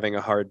 I'm having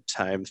a hard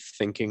time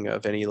thinking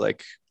of any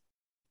like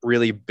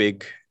really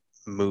big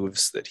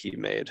moves that he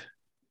made.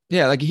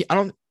 Yeah, like I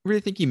don't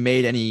really think he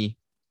made any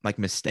like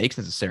mistakes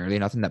necessarily,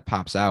 nothing that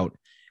pops out.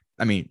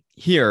 I mean,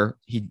 here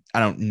I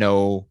don't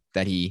know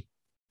that he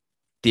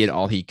did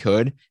all he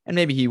could, and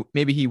maybe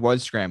he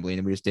was scrambling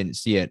and we just didn't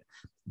see it.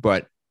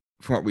 But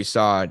from what we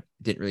saw, it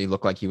didn't really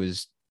look like he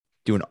was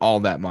doing all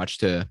that much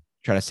to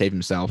try to save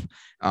himself.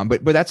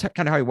 But that's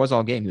kind of how he was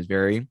all game. He was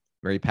very,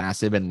 very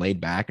passive and laid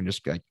back and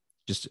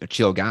just a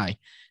chill guy.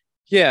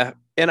 Yeah.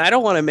 And I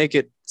don't want to make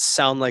it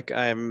sound like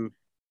I'm,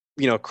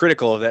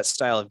 critical of that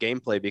style of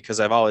gameplay, because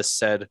I've always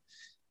said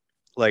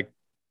like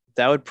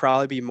that would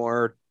probably be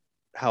more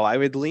how I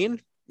would lean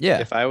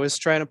if I was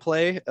trying to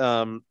play.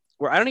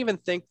 Where I don't even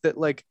think that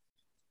like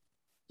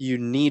you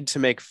need to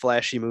make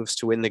flashy moves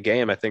to win the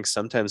game. I think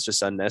sometimes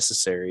just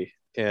unnecessary.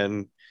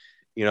 And,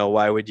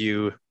 why would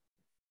you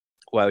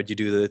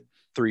do the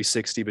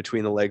 360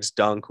 between the legs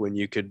dunk when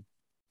you could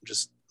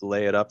just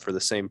lay it up for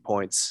the same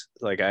points?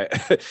 Like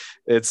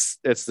it's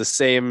the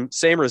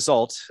same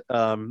result.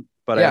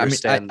 But I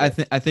understand.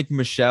 I think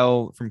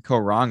Michelle from Ko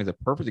Rong is a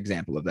perfect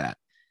example of that.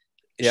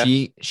 Yeah.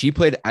 She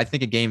played, I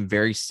think, a game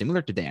very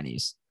similar to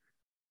Danny's.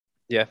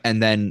 Yeah.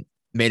 And then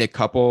made a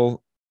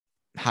couple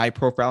high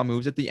profile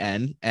moves at the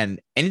end. And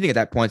anything at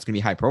that point is going to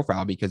be high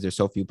profile because there's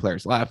so few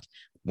players left.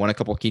 Won a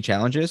couple key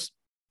challenges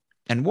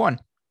and won.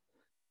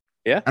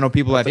 Yeah. I know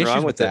people have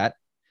issues with that.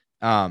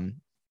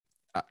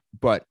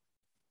 But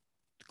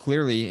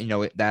clearly,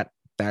 that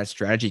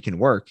strategy can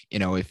work,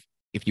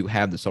 if you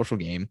have the social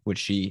game, which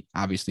she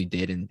obviously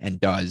did and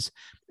does,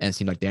 and it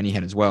seemed like Danny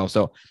had as well.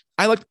 So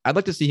I'd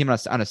like to see him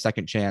on a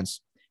second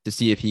chance to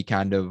see if he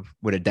kind of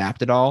would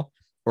adapt at all,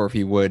 or if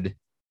he would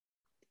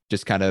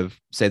just kind of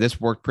say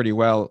this worked pretty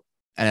well.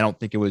 And I don't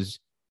think it was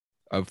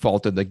a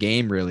fault of the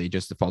game, really,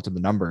 just the fault of the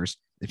numbers.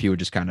 If he would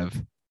just kind of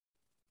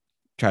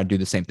try to do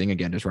the same thing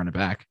again, just run it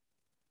back.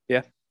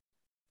 Yeah.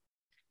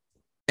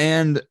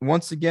 And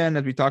once again,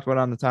 as we talked about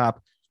on the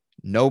top,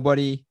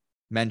 nobody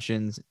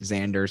mentions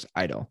Xander's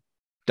idol.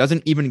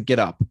 Doesn't even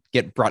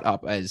get brought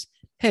up as,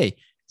 hey,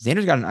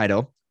 Xander's got an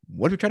idol.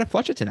 What if we try to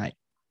flush it tonight?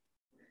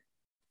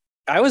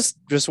 I was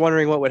just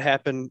wondering what would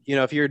happen,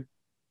 if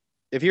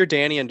you're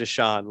Danny and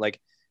Deshawn, like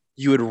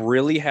you would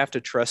really have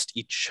to trust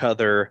each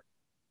other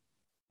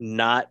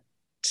not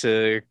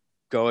to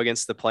go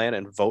against the plan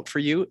and vote for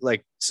you.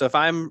 Like, so if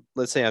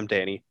let's say I'm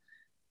Danny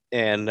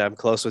and I'm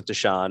close with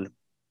Deshawn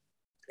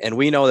and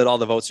we know that all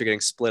the votes are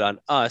getting split on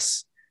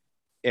us,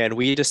 and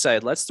we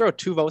decide, let's throw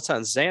 2 votes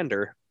on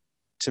Xander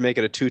to make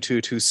it a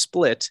 2-2-2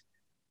 split.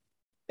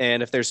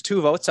 And if there's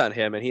 2 votes on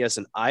him and he has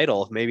an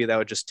idol, maybe that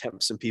would just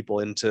tempt some people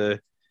into,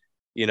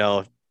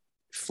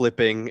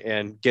 flipping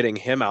and getting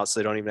him out so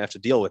they don't even have to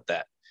deal with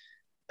that.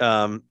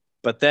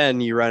 But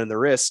then you run in the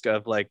risk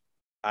of like,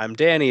 I'm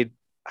Danny.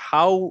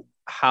 How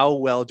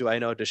well do I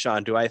know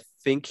Deshawn? Do I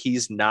think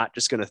he's not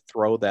just going to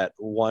throw that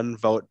 1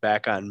 vote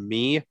back on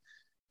me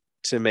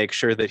to make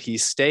sure that he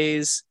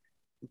stays?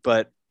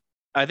 But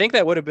I think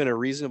that would have been a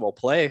reasonable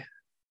play.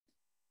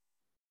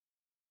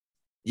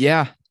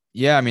 Yeah.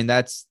 I mean,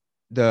 that's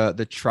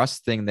the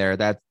trust thing there.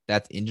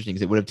 That's interesting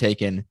because it would have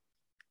taken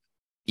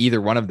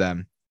either one of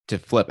them to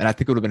flip. And I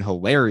think it would have been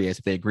hilarious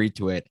if they agreed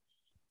to it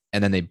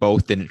and then they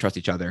both didn't trust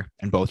each other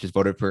and both just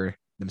voted for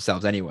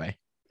themselves anyway.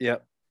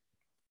 Yep.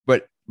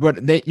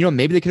 But they,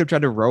 maybe they could have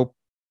tried to rope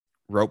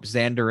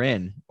Xander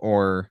in,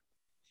 or,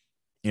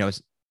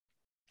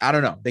 I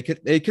don't know. They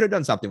could have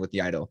done something with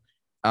the idol.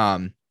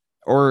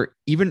 Or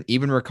even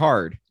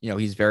Ricard,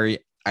 he's very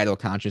idol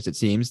conscious. It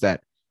seems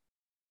that,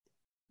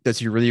 does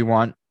he really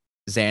want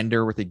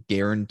Xander with a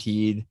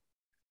guaranteed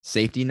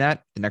safety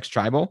net, the next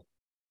tribal?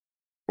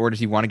 Or does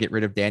he want to get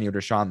rid of Danny or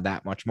Deshawn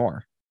that much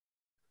more?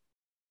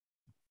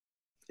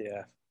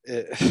 Yeah.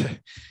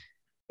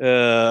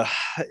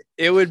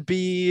 It would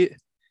be,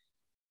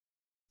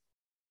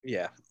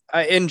 yeah.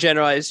 In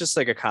general, it's just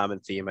like a common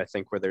theme, I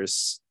think, where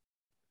there's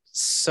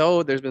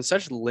been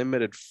such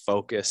limited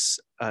focus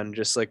on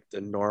just like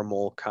the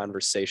normal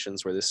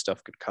conversations where this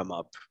stuff could come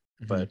up.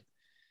 Mm-hmm.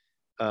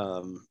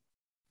 But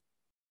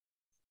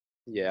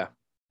yeah,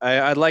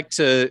 I'd like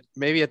to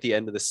maybe at the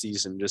end of the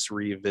season just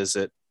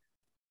revisit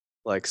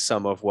like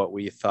some of what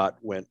we thought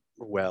went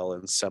well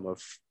and some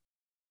of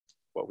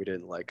what we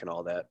didn't like and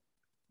all that.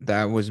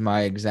 That was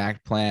my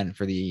exact plan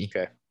for the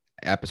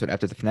episode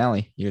after the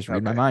finale. You just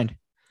read my mind.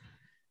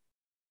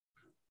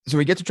 So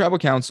we get to Tribal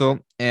Council,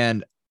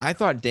 and I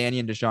thought Danny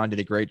and Deshawn did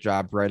a great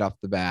job right off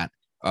the bat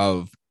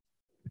of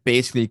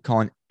basically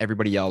calling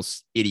everybody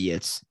else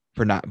idiots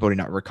for not voting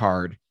out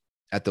Ricard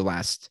at the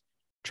last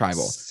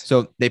tribal.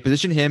 So they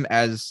position him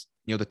as,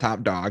 the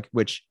top dog,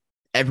 which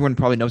everyone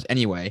probably knows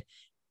anyway.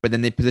 But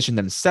then they position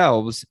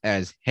themselves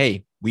as,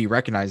 hey, we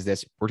recognize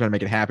this. We're trying to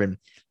make it happen.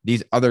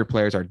 These other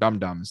players are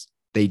dum-dums.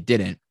 They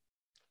didn't.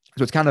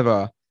 So it's kind of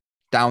a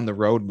down the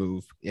road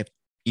move. If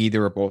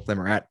either or both of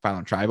them are at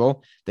Final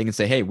Tribal, they can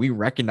say, hey, we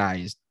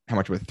recognized how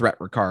much of a threat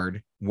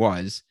Ricard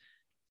was,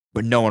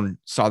 but no one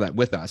saw that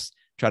with us.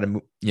 Try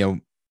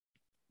to,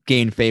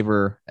 gain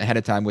favor ahead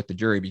of time with the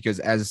jury, because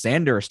as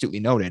Xander astutely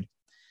noted,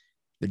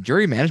 the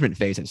jury management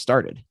phase has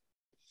started.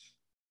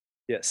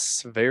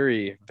 Yes,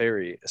 very,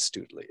 very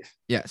astutely.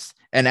 Yes.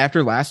 And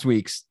after last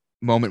week's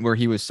moment where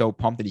he was so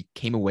pumped that he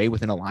came away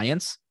with an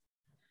alliance,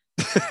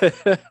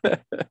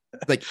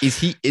 like, is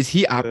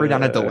he operating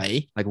on a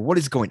delay? Like, what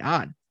is going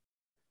on?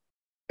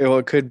 Well,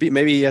 it could be.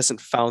 Maybe he hasn't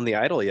found the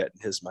idol yet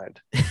in his mind.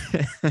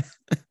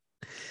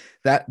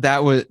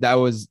 that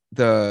was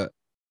the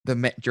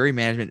jury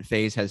management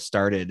phase has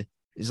started.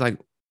 It's like,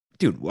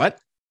 dude, what?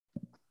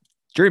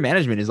 Jury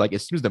management is like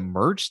as soon as the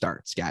merge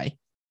starts, guy.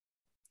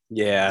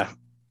 Yeah.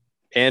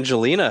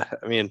 Angelina,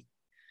 I mean,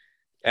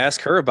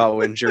 ask her about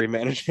when jury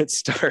management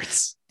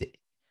starts.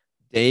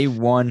 Day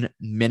 1,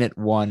 minute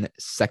 1,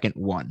 second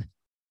 1.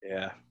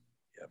 Yeah.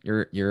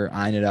 You're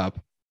eyeing it up.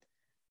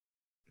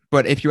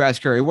 But if you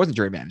ask her, it wasn't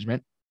jury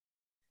management.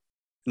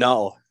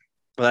 No.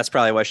 Well, that's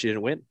probably why she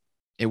didn't win.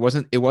 It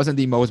wasn't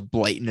the most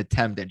blatant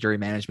attempt at jury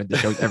management the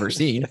show's ever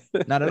seen.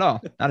 Not at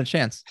all. Not a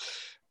chance.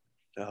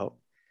 No.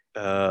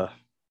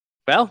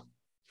 Well,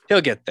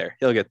 he'll get there.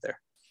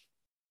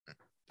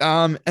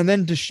 And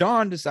then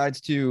Deshaun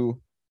decides to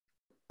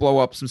blow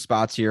up some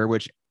spots here,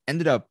 which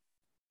ended up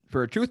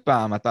for a truth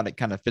bomb. I thought it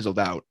kind of fizzled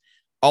out.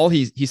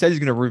 He said he's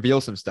going to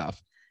reveal some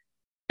stuff.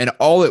 And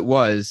all it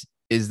was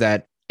is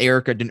that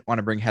Erica didn't want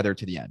to bring Heather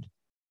to the end.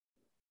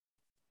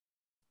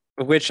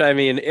 Which, I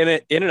mean,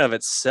 in and of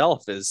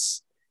itself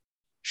is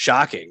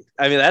shocking.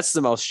 I mean, that's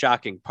the most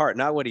shocking part.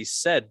 Not what he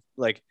said,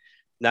 like,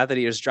 not that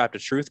he just dropped a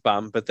truth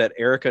bomb, but that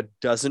Erica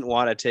doesn't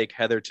want to take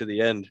Heather to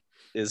the end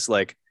is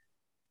like,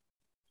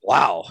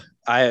 wow.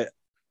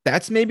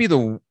 That's maybe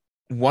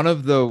one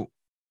of the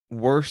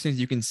worst things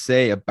you can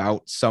say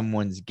about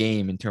someone's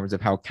game in terms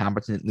of how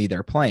competently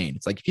they're playing.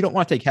 It's like, if you don't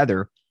want to take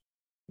Heather,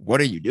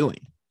 what are you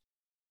doing?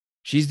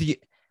 She's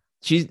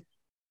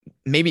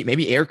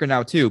maybe Erica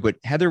now too, but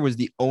Heather was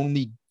the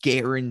only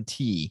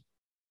guarantee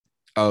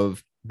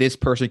of this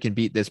person can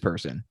beat this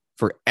person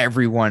for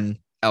everyone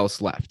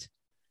else left.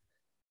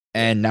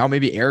 And now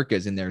maybe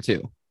Erica's in there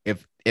too.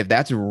 If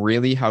that's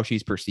really how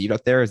she's perceived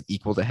out there as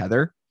equal to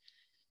Heather,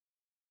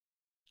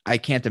 I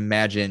can't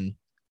imagine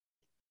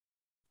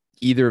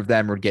either of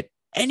them would get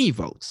any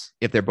votes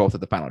if they're both at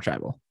the final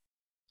tribal.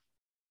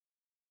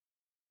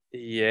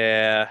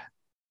 Yeah.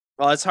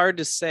 Well, it's hard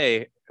to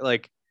say.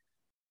 Like,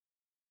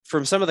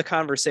 from some of the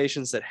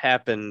conversations that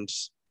happened,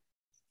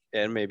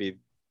 and maybe,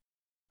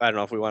 I don't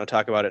know if we want to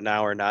talk about it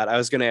now or not. I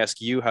was going to ask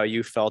you how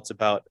you felt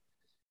about,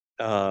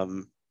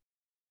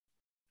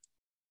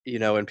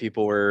 when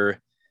people were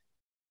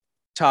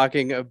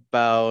talking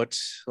about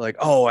like,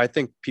 oh, I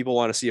think people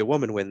want to see a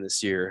woman win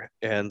this year.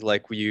 And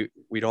like, we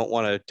don't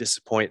want to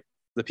disappoint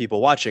the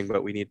people watching,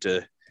 but we need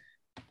to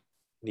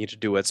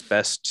do what's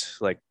best,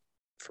 like,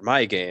 for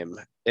my game.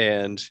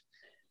 And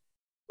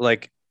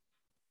like,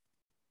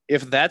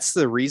 if that's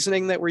the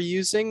reasoning that we're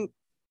using,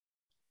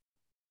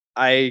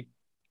 I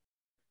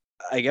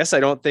guess I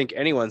don't think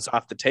anyone's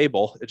off the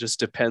table. It just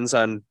depends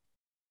on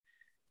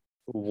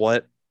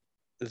what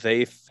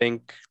they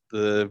think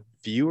the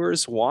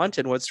viewers want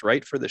and what's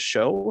right for the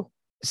show.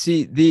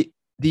 See, the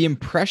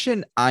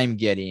impression I'm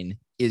getting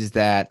is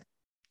that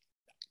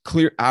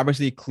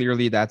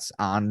clearly that's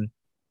on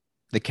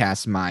the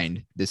cast's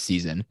mind this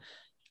season.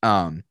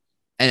 And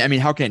I mean,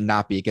 how can it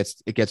not be?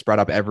 It gets brought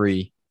up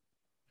every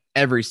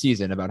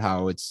season about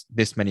how it's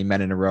this many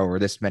men in a row or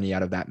this many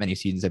out of that many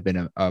seasons have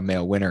been a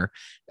male winner.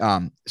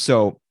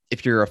 So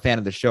if you're a fan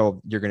of the show,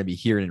 you're going to be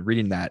hearing and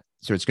reading that.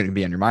 So it's going to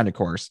be on your mind, of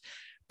course.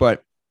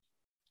 But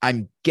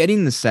I'm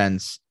getting the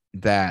sense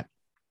that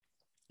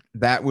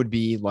would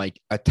be like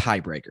a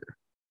tiebreaker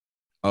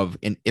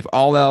if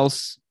all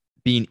else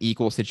being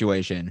equal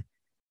situation,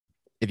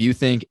 if you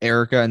think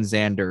Erica and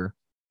Xander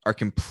are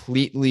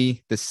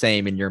completely the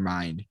same in your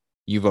mind,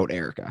 you vote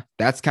Erica.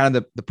 That's kind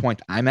of the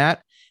point I'm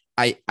at.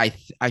 I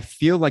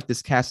feel like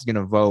this cast is going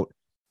to vote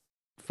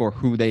for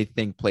who they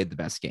think played the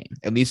best game.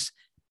 At least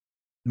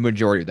the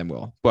majority of them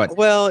will. But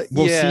we'll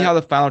see how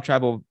the final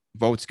tribal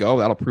votes go.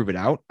 That'll prove it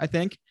out, I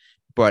think.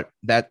 But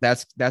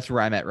that's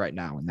where I'm at right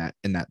now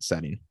in that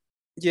setting.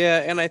 Yeah,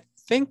 and I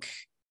think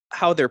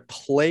how they're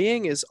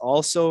playing is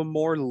also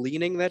more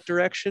leaning that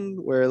direction,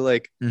 where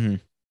like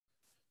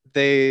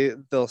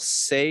they'll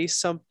say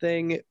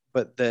something,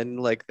 but then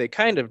like they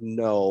kind of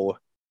know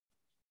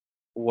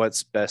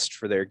what's best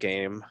for their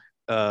game,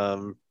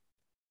 and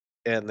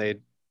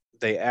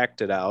they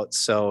act it out.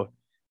 So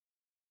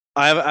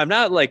I'm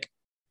not like,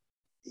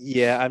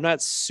 I'm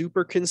not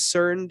super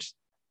concerned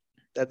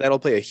that'll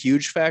play a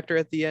huge factor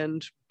at the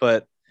end,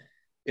 but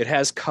it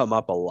has come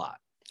up a lot.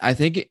 I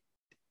think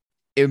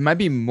it might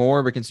be more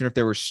of a concern if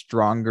there were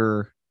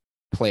stronger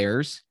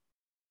players,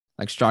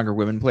 like stronger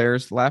women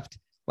players left.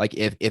 Like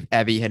if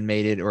Evie had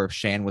made it or if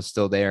Shan was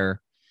still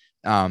there,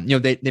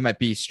 they might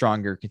be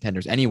stronger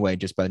contenders anyway,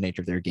 just by the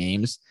nature of their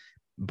games.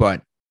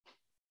 But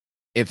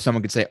if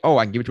someone could say, oh,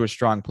 I can give it to a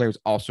strong player who's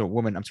also a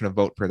woman, I'm just going to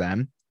vote for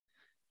them.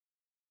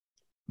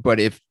 But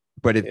if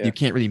you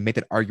can't really make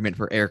that argument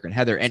for Eric and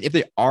Heather, and if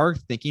they are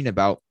thinking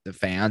about the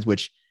fans,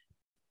 which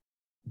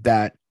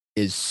that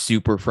is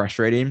super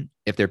frustrating,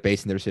 if they're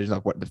basing their decisions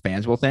on what the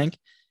fans will think,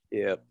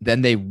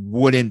 then they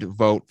wouldn't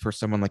vote for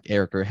someone like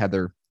Eric or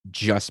Heather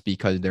just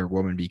because they're a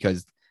woman,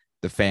 because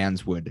the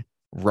fans would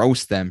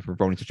roast them for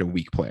voting such a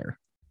weak player.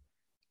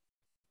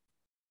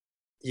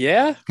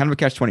 Yeah. Kind of a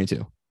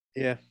catch-22.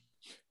 Yeah.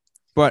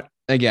 But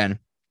again,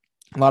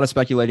 a lot of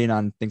speculating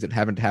on things that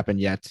haven't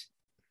happened yet.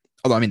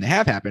 Although I mean, they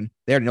have happened.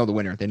 They already know the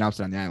winner. They announced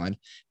it on the island,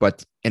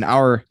 but in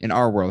our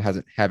world,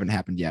 haven't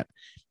happened yet.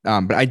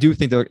 But I do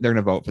think they're going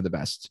to vote for the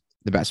best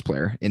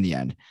player in the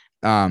end.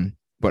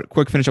 But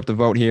quick finish up the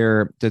vote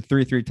here. The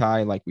 3-3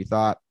 tie, like we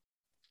thought.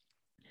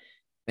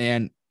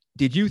 And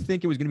did you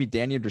think it was going to be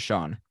Danny or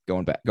Deshaun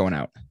going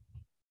out?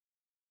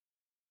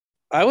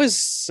 I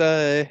was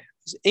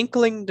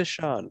inkling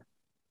Deshaun.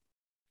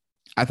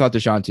 I thought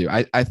Deshaun too.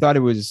 I thought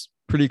it was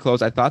pretty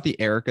close. I thought the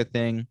Erica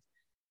thing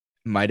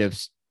might have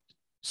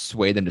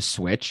swayed them to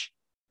switch.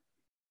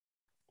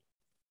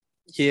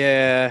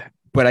 Yeah.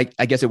 But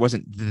I guess it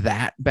wasn't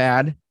that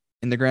bad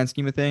in the grand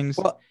scheme of things.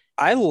 Well,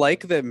 I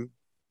like them.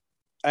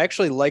 I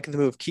actually like the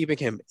move keeping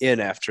him in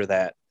after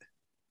that,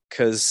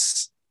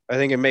 because I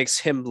think it makes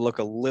him look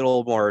a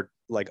little more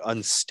like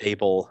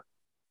unstable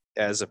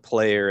as a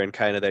player, and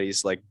kind of that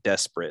he's like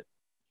desperate.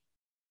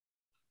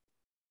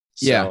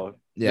 So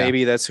yeah.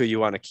 Maybe that's who you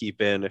want to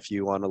keep in if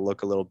you want to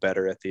look a little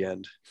better at the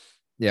end.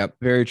 Yeah,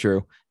 very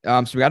true.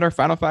 So we got our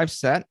final 5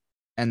 set,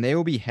 and they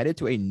will be headed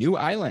to a new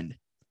island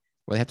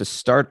where they have to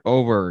start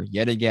over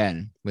yet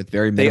again with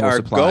very minimal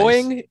supplies. They are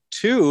going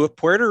to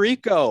Puerto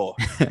Rico.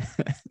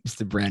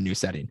 Just a brand new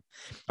setting.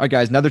 All right,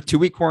 guys, another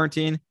 2-week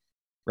quarantine.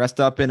 Rest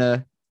up in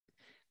a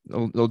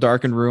little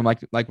darkened room,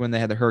 like when they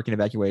had the hurricane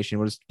evacuation.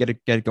 We'll just get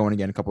it going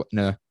again in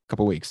a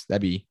couple weeks.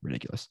 That'd be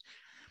ridiculous.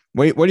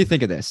 What do you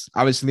think of this?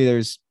 Obviously,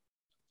 there's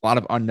a lot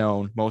of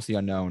unknown, mostly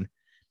unknown.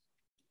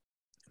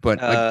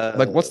 But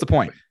like, what's the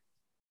point?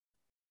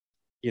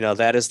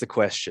 That is the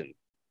question.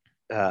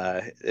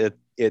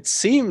 It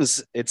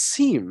seems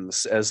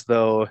as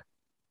though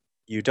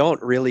you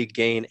don't really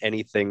gain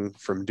anything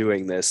from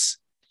doing this,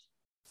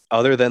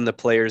 other than the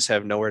players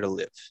have nowhere to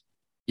live.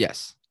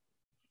 Yes,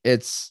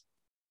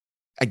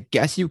 I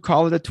guess you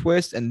call it a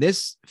twist, and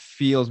this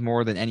feels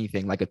more than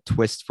anything like a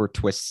twist for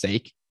twist's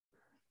sake.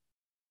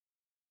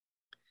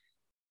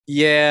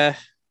 Yeah,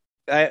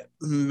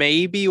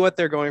 maybe what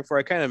they're going for.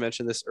 I kind of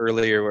mentioned this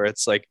earlier, where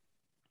it's like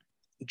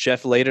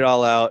Jeff laid it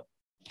all out.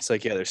 It's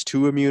like, yeah, there's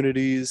 2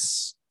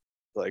 immunities,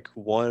 like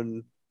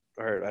 1,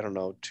 or I don't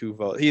know, 2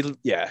 votes.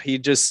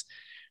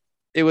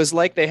 It was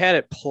like they had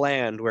it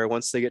planned where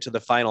once they get to the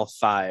final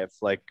 5,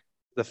 like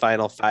the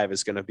final 5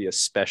 is going to be a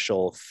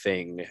special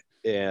thing.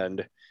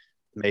 And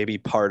maybe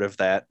part of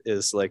that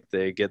is like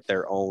they get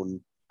their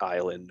own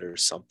island or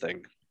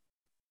something.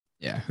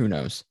 Yeah, who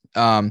knows?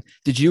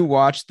 Did you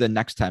watch the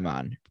Next Time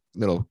On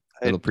little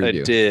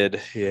preview? I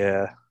did,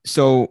 yeah.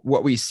 So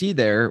what we see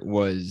there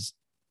was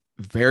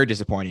very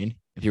disappointing,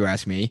 if you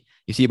ask me.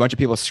 You see a bunch of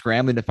people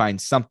scrambling to find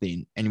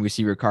something, and we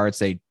see Ricard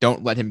say,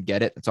 "Don't let him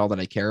get it. That's all that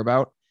I care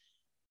about."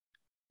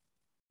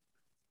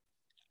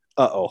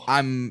 Uh-oh.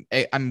 I'm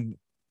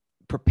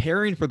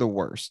preparing for the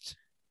worst,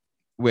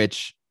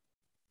 which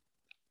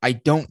I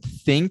don't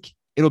think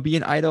it'll be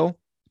an idol,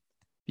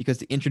 because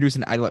to introduce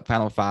an idol at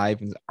Final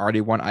 5 is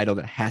already one idol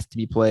that has to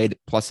be played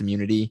plus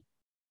immunity.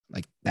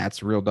 Like,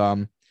 that's real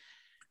dumb.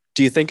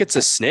 Do you think it's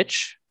a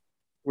snitch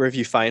where if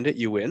you find it,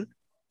 you win?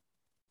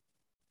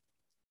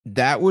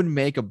 That would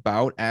make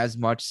about as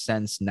much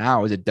sense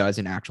now as it does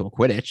in actual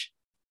Quidditch.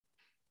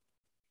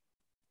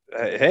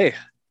 Hey,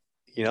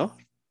 got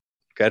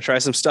to try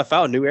some stuff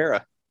out. New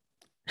era.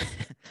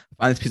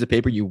 Find this piece of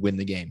paper, you win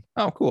the game.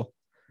 Oh, cool.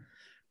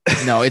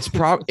 No, it's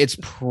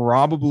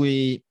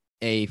probably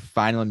a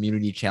final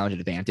immunity challenge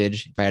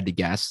advantage, if I had to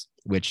guess,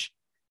 which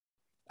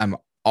I'm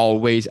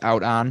always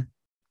out on.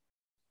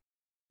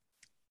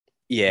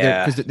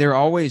 Yeah. Because they're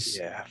always,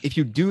 if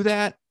you do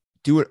that,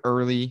 do it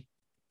early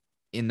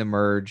in the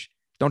merge.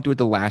 Don't do it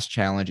the last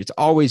challenge. It's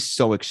always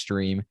so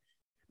extreme.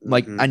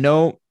 Like, I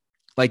know,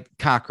 like,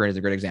 Cochrane is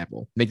a great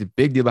example. Makes a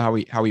big deal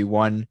about how he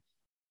won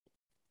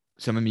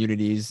some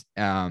immunities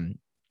in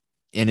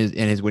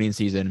his winning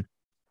season.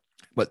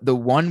 But the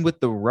one with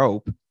the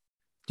rope, do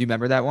you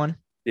remember that one?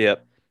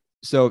 Yep.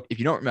 So if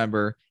you don't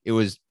remember, it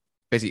was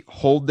basically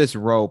hold this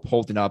rope,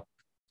 holding up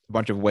a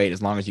bunch of weight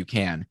as long as you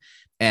can.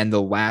 And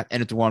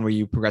it's the one where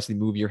you progressively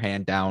move your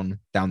hand down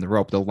the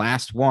rope. The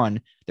last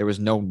one, there was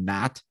no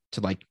knot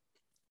to like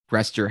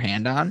rest your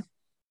hand on.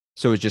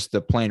 So it was just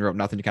the plain rope,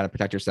 nothing to kind of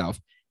protect yourself.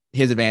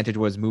 His advantage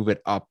was move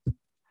it up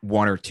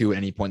 1 or 2 at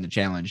any point in the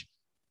challenge.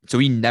 So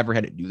he never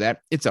had to do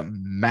that. It's a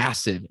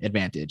massive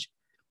advantage.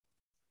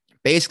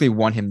 Basically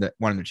won him the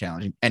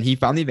challenge, and he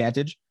found the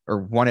advantage, or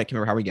won it. I can't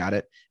remember how he got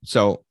it.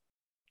 So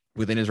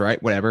within his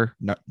right, whatever,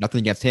 nothing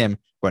against him,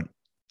 but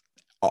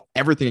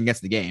everything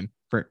against the game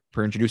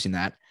for introducing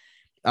that.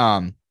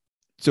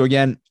 So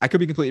again, I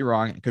could be completely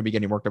wrong. I could be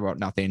getting worked about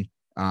nothing.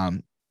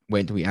 Wait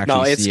until we actually see it.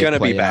 No, it's going to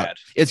be bad. Out.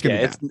 It's going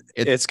to be bad.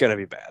 It's going to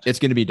be bad. It's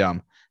going to be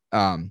dumb.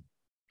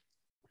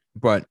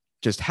 But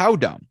just how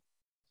dumb,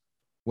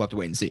 we'll have to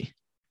wait and see.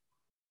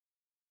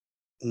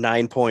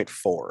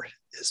 9.4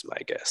 is my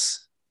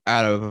guess.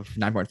 Out of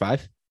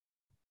 9.5?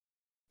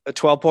 A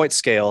 12-point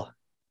scale.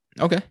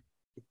 Okay.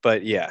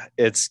 But yeah,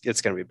 it's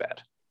going to be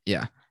bad.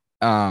 Yeah.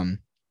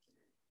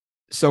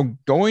 So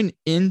going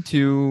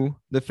into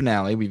the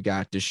finale, we've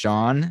got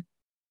Deshaun,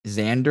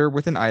 Xander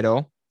with an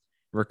idol,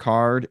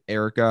 Ricard,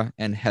 Erica,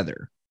 and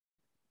Heather.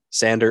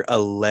 Xander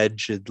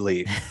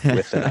allegedly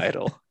with an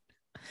idol.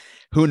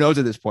 Who knows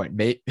at this point?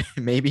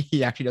 Maybe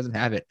he actually doesn't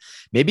have it.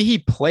 Maybe he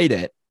played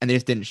it and they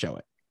just didn't show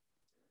it.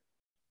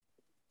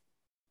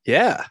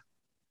 Yeah.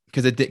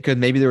 Because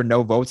maybe there were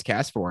no votes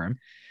cast for him.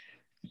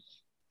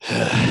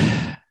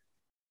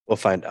 We'll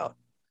find out.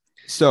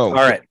 So, all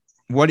right.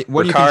 What do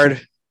you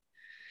think?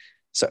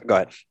 So go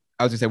ahead.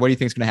 I was gonna say, what do you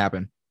think is gonna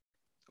happen?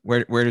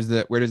 Where does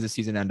the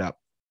season end up?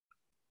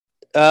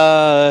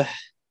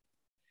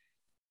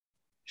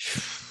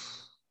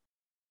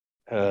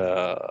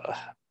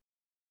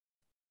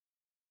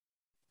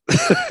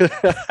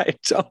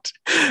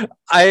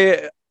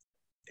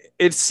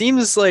 It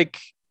seems like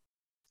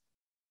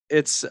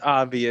it's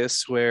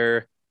obvious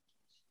where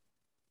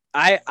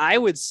I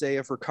would say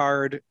if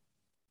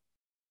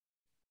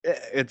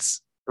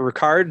it's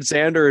Ricard,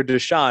 Xander, or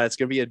Deshaun, it's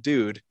gonna be a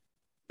dude.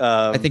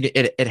 I think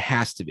it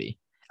has to be.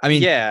 I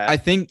mean, yeah. I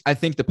think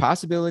the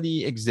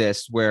possibility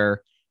exists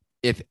where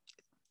if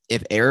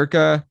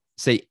Erica,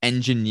 say,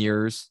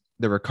 engineers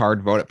the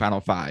Ricard vote at Final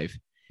 5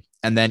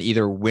 and then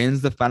either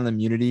wins the final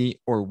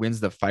immunity or wins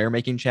the fire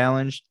making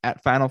challenge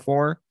at Final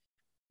 4,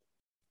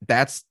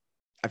 I feel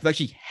like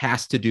she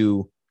has to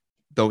do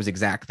those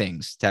exact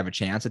things to have a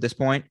chance at this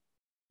point.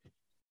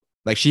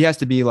 Like, she has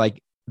to be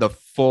like the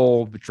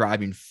full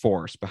driving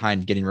force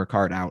behind getting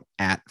Ricard out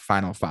at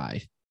Final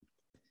 5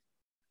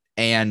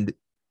 and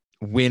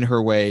win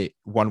her way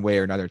one way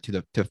or another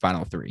to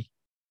Final 3.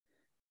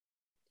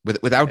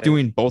 Without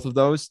doing both of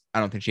those, I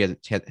don't think she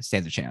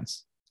stands a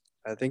chance.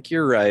 I think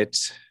you're right.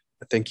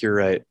 I think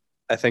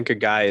a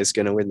guy is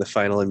going to win the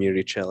final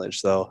immunity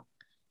challenge, though.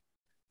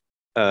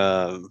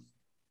 And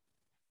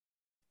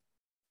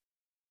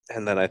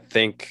then I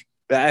think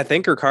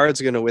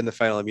Ricard's going to win the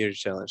final immunity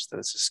challenge. Then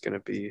it's just going to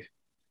be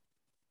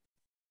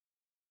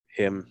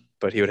him,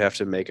 but he would have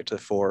to make it to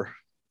 4.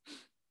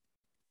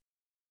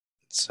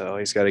 So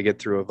he's got to get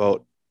through a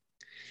vote.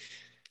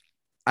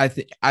 I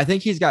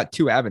think he's got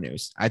 2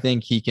 avenues. I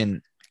think he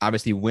can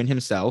obviously win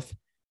himself,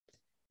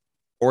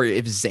 or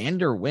if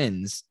Xander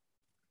wins,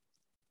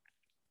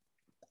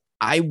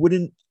 I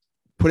wouldn't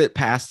put it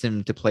past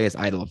him to play as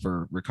idol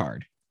for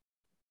Ricard.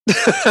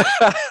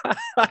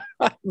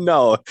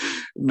 No,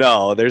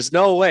 there's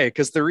no way.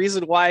 Because the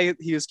reason why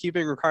he was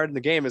keeping Ricard in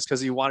the game is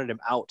because he wanted him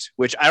out,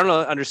 which I don't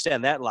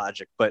understand that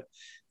logic, but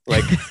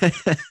like,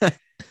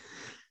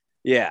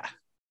 yeah.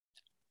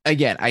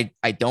 Again,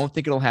 I don't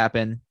think it'll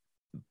happen,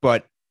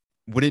 but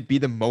would it be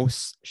the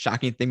most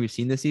shocking thing we've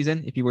seen this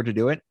season if he were to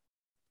do it?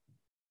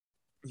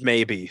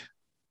 Maybe.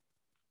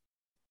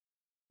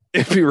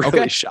 It'd be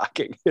really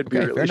shocking. It'd be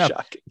really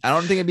shocking. I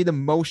don't think it'd be the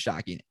most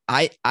shocking.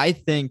 I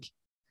think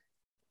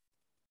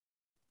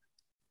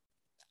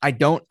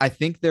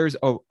there's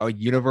a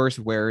universe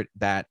where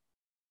that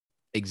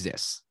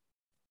exists.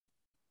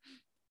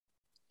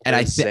 And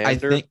I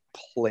think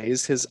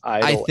plays his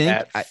idol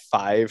at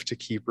 5 to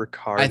keep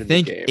Ricard in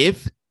the game.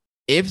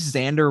 If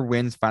Xander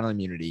wins final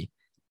immunity,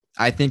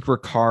 I think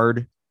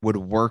Ricard would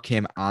work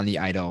him on the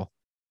idol,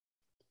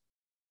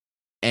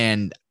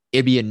 and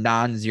it'd be a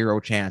non-zero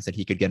chance that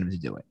he could get him to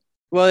do it.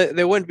 Well,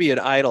 there wouldn't be an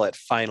idol at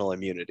final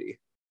immunity.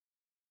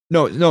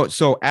 No.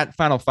 So at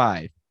Final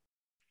 5,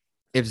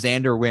 if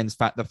Xander wins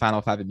the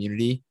Final 5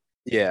 immunity,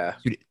 yeah,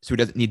 so he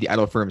doesn't need the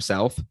idol for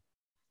himself.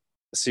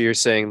 So you're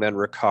saying then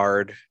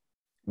Ricard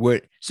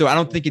would? So I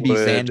don't think it'd be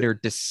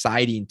Xander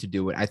deciding to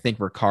do it. I think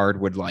Ricard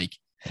would like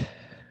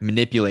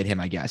manipulate him,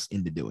 I guess,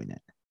 into doing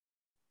it.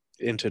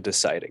 Into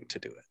deciding to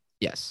do it.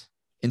 Yes.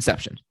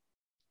 Inception.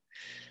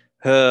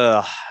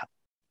 Well,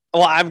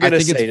 I'm going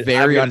to say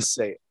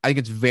I think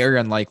it's very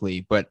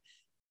unlikely, but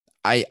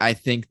I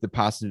think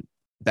the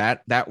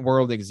that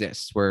world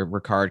exists where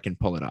Ricard can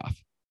pull it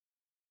off.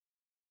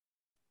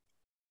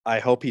 I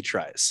hope he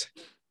tries.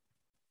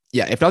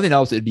 Yeah, if nothing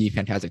else, it'd be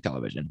fantastic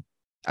television.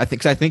 I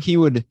think he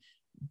would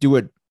do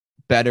it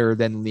better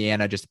than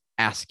Leanna just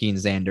asking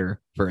Xander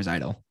for his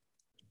idol.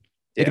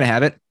 You're gonna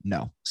have it?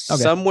 No.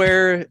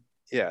 Okay.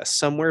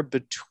 Somewhere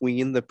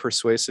between the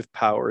persuasive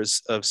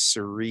powers of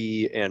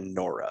Cirie and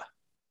Nora.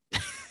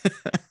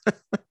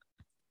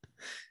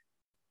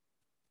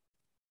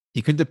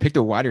 He couldn't have picked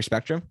a wider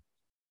spectrum.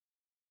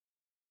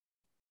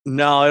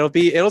 No, it'll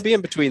be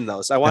in between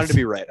those. I wanted to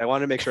be right. I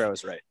wanted to make sure I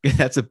was right.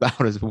 That's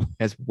about as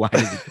wide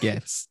as it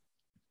gets.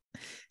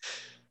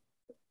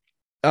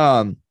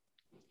 But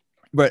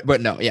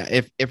no, yeah.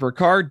 If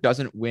Ricard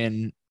doesn't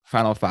win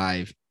Final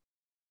 5,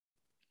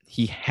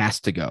 he has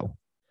to go.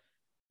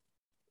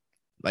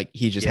 Like,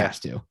 he just has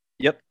to.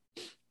 Yep.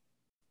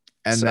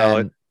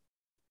 And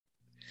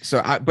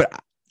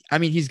I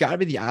mean, he's got to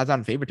be the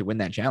odds-on favorite to win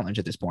that challenge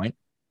at this point.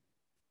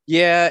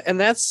 Yeah, and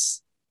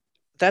that's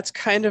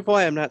kind of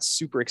why I'm not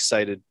super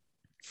excited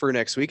for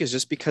next week, is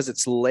just because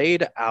it's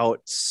laid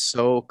out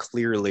so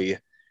clearly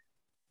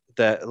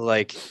that,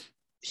 like,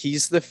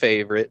 he's the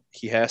favorite.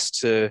 He has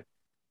to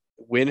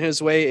win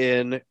his way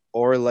in,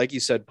 or, like you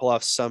said, pull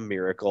off some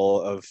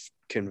miracle of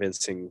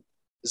convincing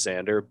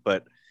Xander.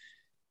 But,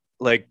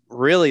 like,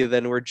 really,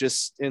 then and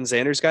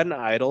Xander's got an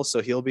idol,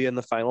 so he'll be in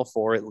the Final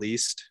 4 at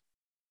least.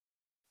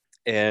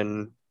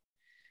 And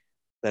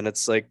then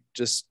it's like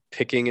just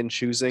picking and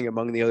choosing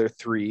among the other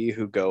three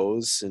who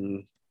goes,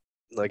 and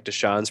like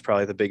Deshaun's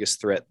probably the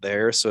biggest threat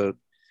there. So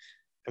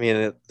I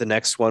mean, the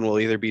next one will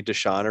either be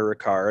Deshaun or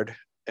Ricard,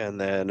 and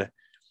then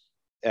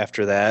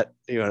after that,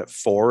 at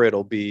 4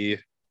 it'll be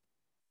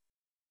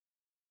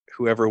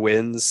whoever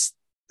wins,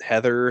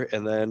 Heather,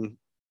 and then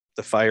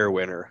the fire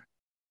winner.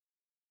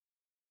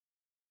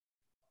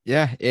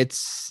 Yeah,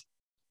 it's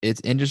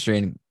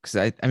interesting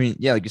because I mean,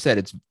 yeah, like you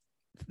said,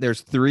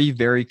 there's 3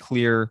 very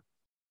clear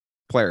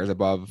players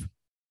above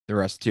the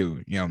rest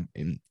too.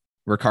 In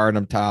Ricard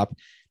on top,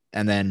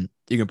 and then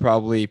you can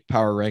probably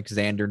power rank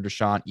Xander and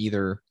Deshaun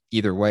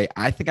either way.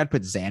 I think I'd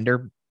put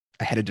Xander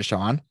ahead of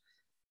Deshaun.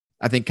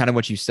 I think kind of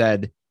what you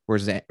said, where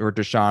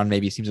Deshaun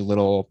maybe seems a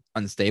little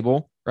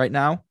unstable right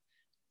now.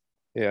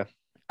 Yeah.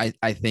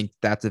 I think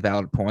that's a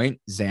valid point.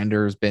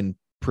 Xander's been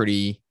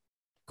pretty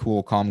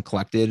cool, calm,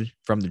 collected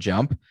from the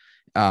jump.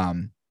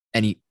 And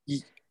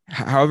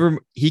however,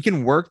 he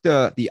can work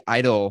the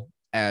idol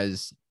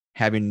as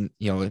having,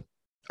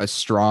 a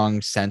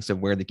strong sense of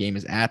where the game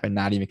is at and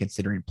not even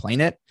considering playing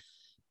it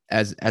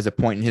as a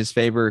point in his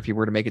favor. If he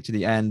were to make it to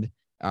the end,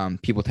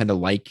 people tend to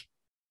like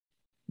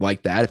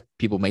that. If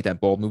people make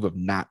that bold move of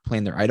not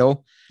playing their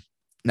idol.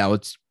 Now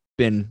it's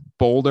been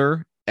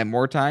bolder at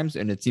more times,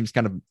 and it seems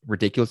kind of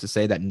ridiculous to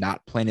say that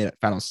not playing it at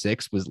final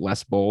 6 was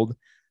less bold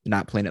than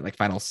not playing it like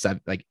final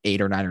 7, like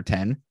 8 or 9 or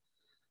 10.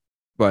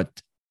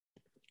 But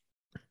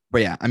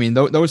yeah, I mean,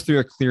 those 3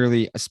 are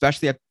clearly,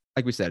 especially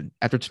like we said,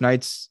 after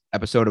tonight's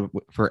episode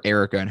for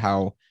Erica and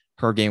how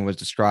her game was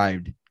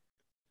described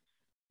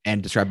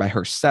by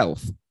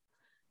herself.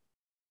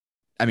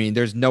 I mean,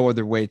 there's no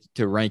other way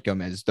to rank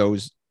them as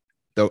those,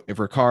 though, if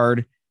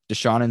Ricard,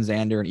 Deshaun, and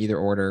Xander in either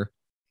order,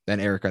 then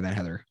Erica, then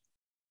Heather.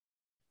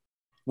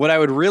 What I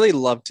would really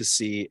love to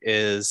see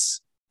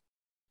is,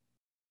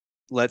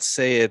 let's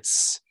say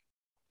it's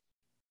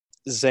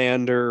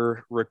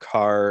Xander,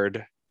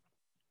 Ricard,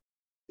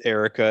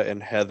 Erica,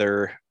 and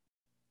Heather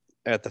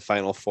at the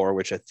final 4,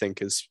 which I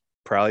think is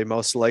probably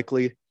most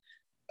likely.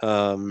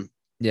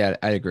 Yeah,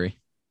 I agree.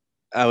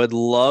 I would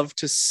love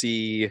to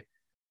see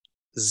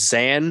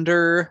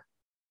Xander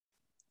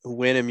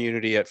win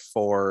immunity at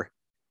 4,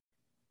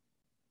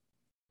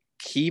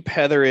 keep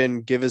Heather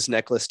in, give his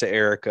necklace to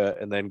Erica,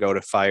 and then go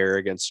to fire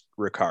against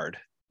Ricard.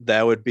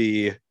 That would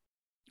be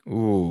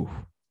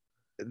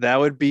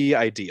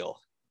ideal.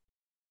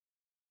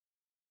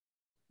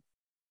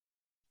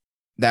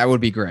 That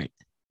would be great.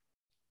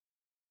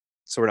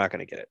 So we're not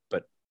going to get it,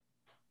 but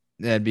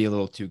that'd be a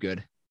little too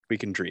good. We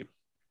can dream.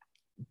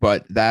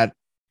 But that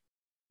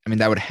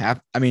would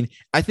have,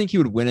 I think he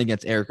would win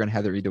against Erica and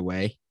Heather either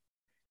way,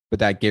 but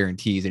that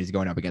guarantees that he's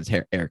going up against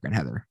Erica and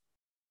Heather.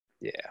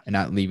 Yeah. And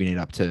not leaving it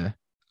up to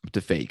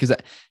fate. Because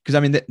I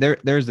mean,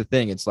 there's the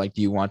thing. It's like,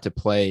 do you want to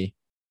play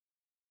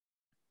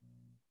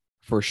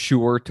for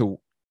sure to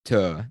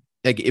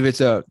like, if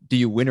it's a do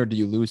you win or do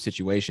you lose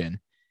situation,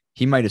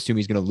 he might assume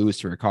he's going to lose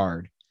to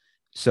Ricard.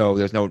 So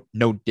there's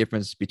no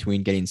difference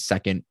between getting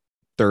 2nd,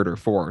 3rd, or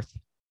 4th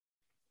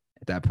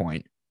at that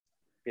point.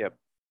 Yep.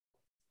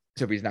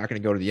 So if he's not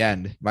going to go to the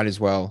end, might as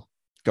well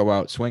go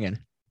out swinging.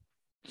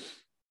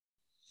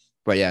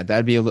 But yeah,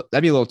 that'd be a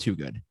little too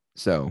good.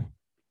 So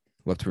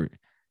we'll have to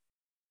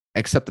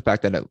accept the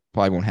fact that it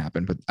probably won't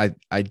happen. But I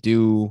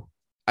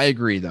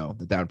agree though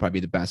that would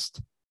probably be the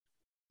best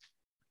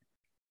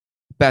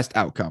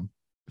outcome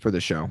for the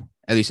show,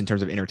 at least in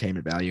terms of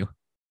entertainment value.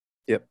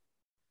 Yep.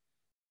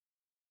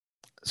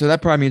 So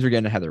that probably means we're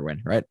getting a Heather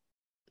win, right?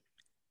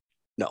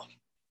 No.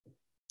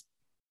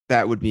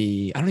 That would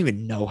be, I don't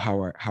even know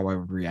how I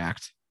would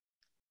react.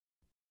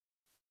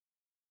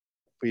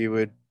 We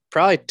would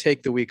probably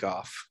take the week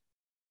off.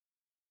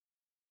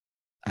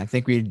 I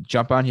think we'd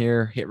jump on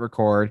here, hit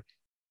record.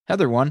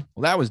 Heather won.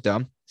 Well, that was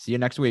dumb. See you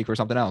next week for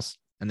something else.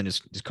 And then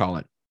just call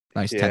it.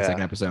 Nice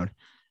 10-second episode.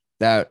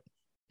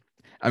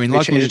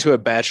 Luckily, change it to a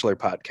Bachelor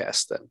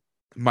podcast then.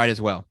 Might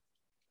as well.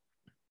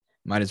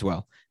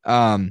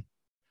 All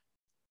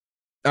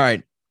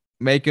right.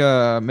 Make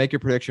a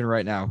prediction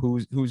right now.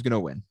 Who's gonna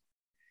win?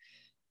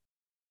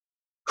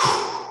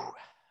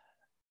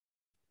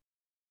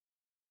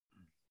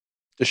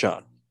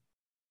 Deshaun.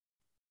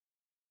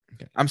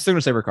 Okay. I'm still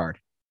gonna say Ricard.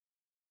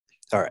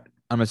 All right.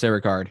 I'm gonna say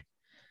Ricard.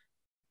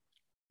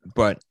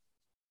 But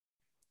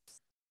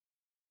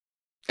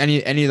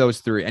any of those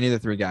 3, any of the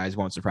 3 guys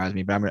won't surprise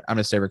me. But I'm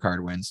gonna say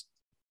Ricard wins.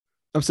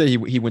 I'll say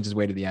he wins his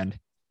way to the end.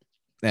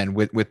 And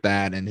with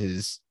that and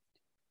his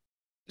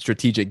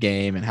strategic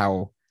game and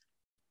how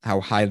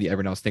highly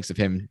everyone else thinks of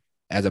him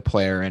as a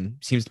player and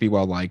seems to be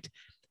well liked,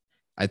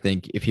 I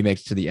think if he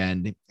makes it to the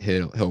end,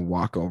 he'll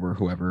walk over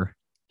whoever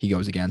he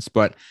goes against.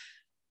 But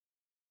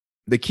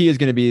the key is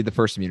going to be the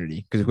first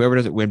immunity, because whoever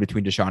doesn't win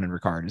between Deshaun and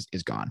Ricard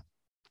is gone.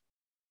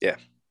 Yeah.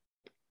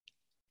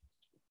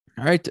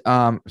 All right.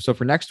 So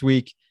for next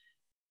week,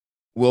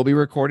 we'll be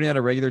recording at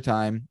a regular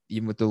time,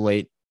 even with the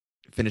late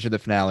finish of the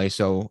finale.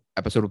 So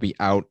episode will be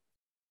out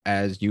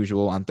as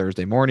usual on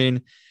Thursday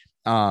morning.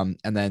 And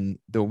then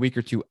the week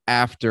or 2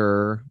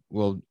 after,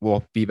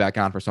 we'll be back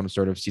on for some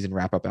sort of season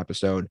wrap-up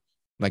episode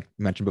like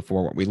mentioned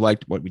before, what we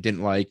liked, what we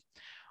didn't like,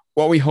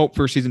 what we hope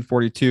for season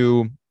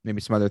 42,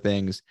 maybe some other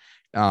things.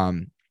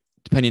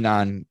 Depending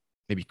on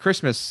maybe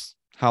Christmas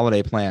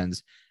holiday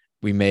plans,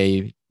 we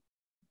may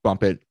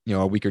bump it,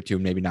 a week or two,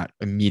 maybe not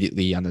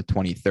immediately on the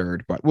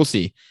 23rd, but we'll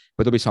see.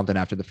 But there'll be something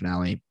after the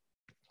finale.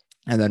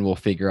 And then we'll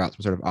figure out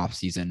some sort of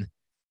off-season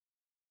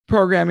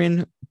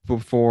programming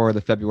before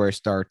the February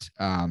start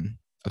of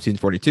season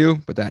 42.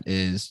 But that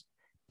is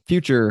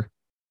future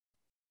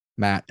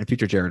Matt and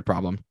future Jared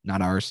problem,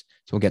 not ours.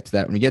 So we'll get to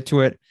that when we get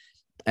to it.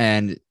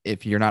 And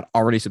if you're not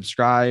already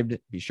subscribed,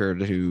 be sure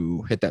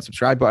to hit that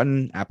subscribe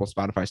button, Apple,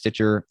 Spotify,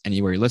 Stitcher,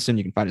 anywhere you listen,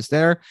 you can find us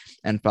there.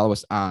 And follow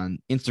us on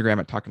Instagram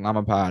at Talking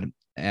Llama Pod,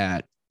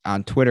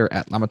 on Twitter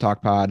at Llama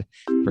Talk Pod.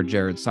 For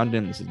Jared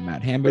Sundin, this is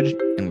Matt Hambidge,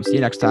 and we'll see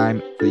you next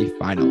time for the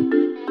final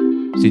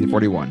season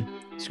 41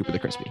 Scoop of the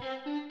Crispy.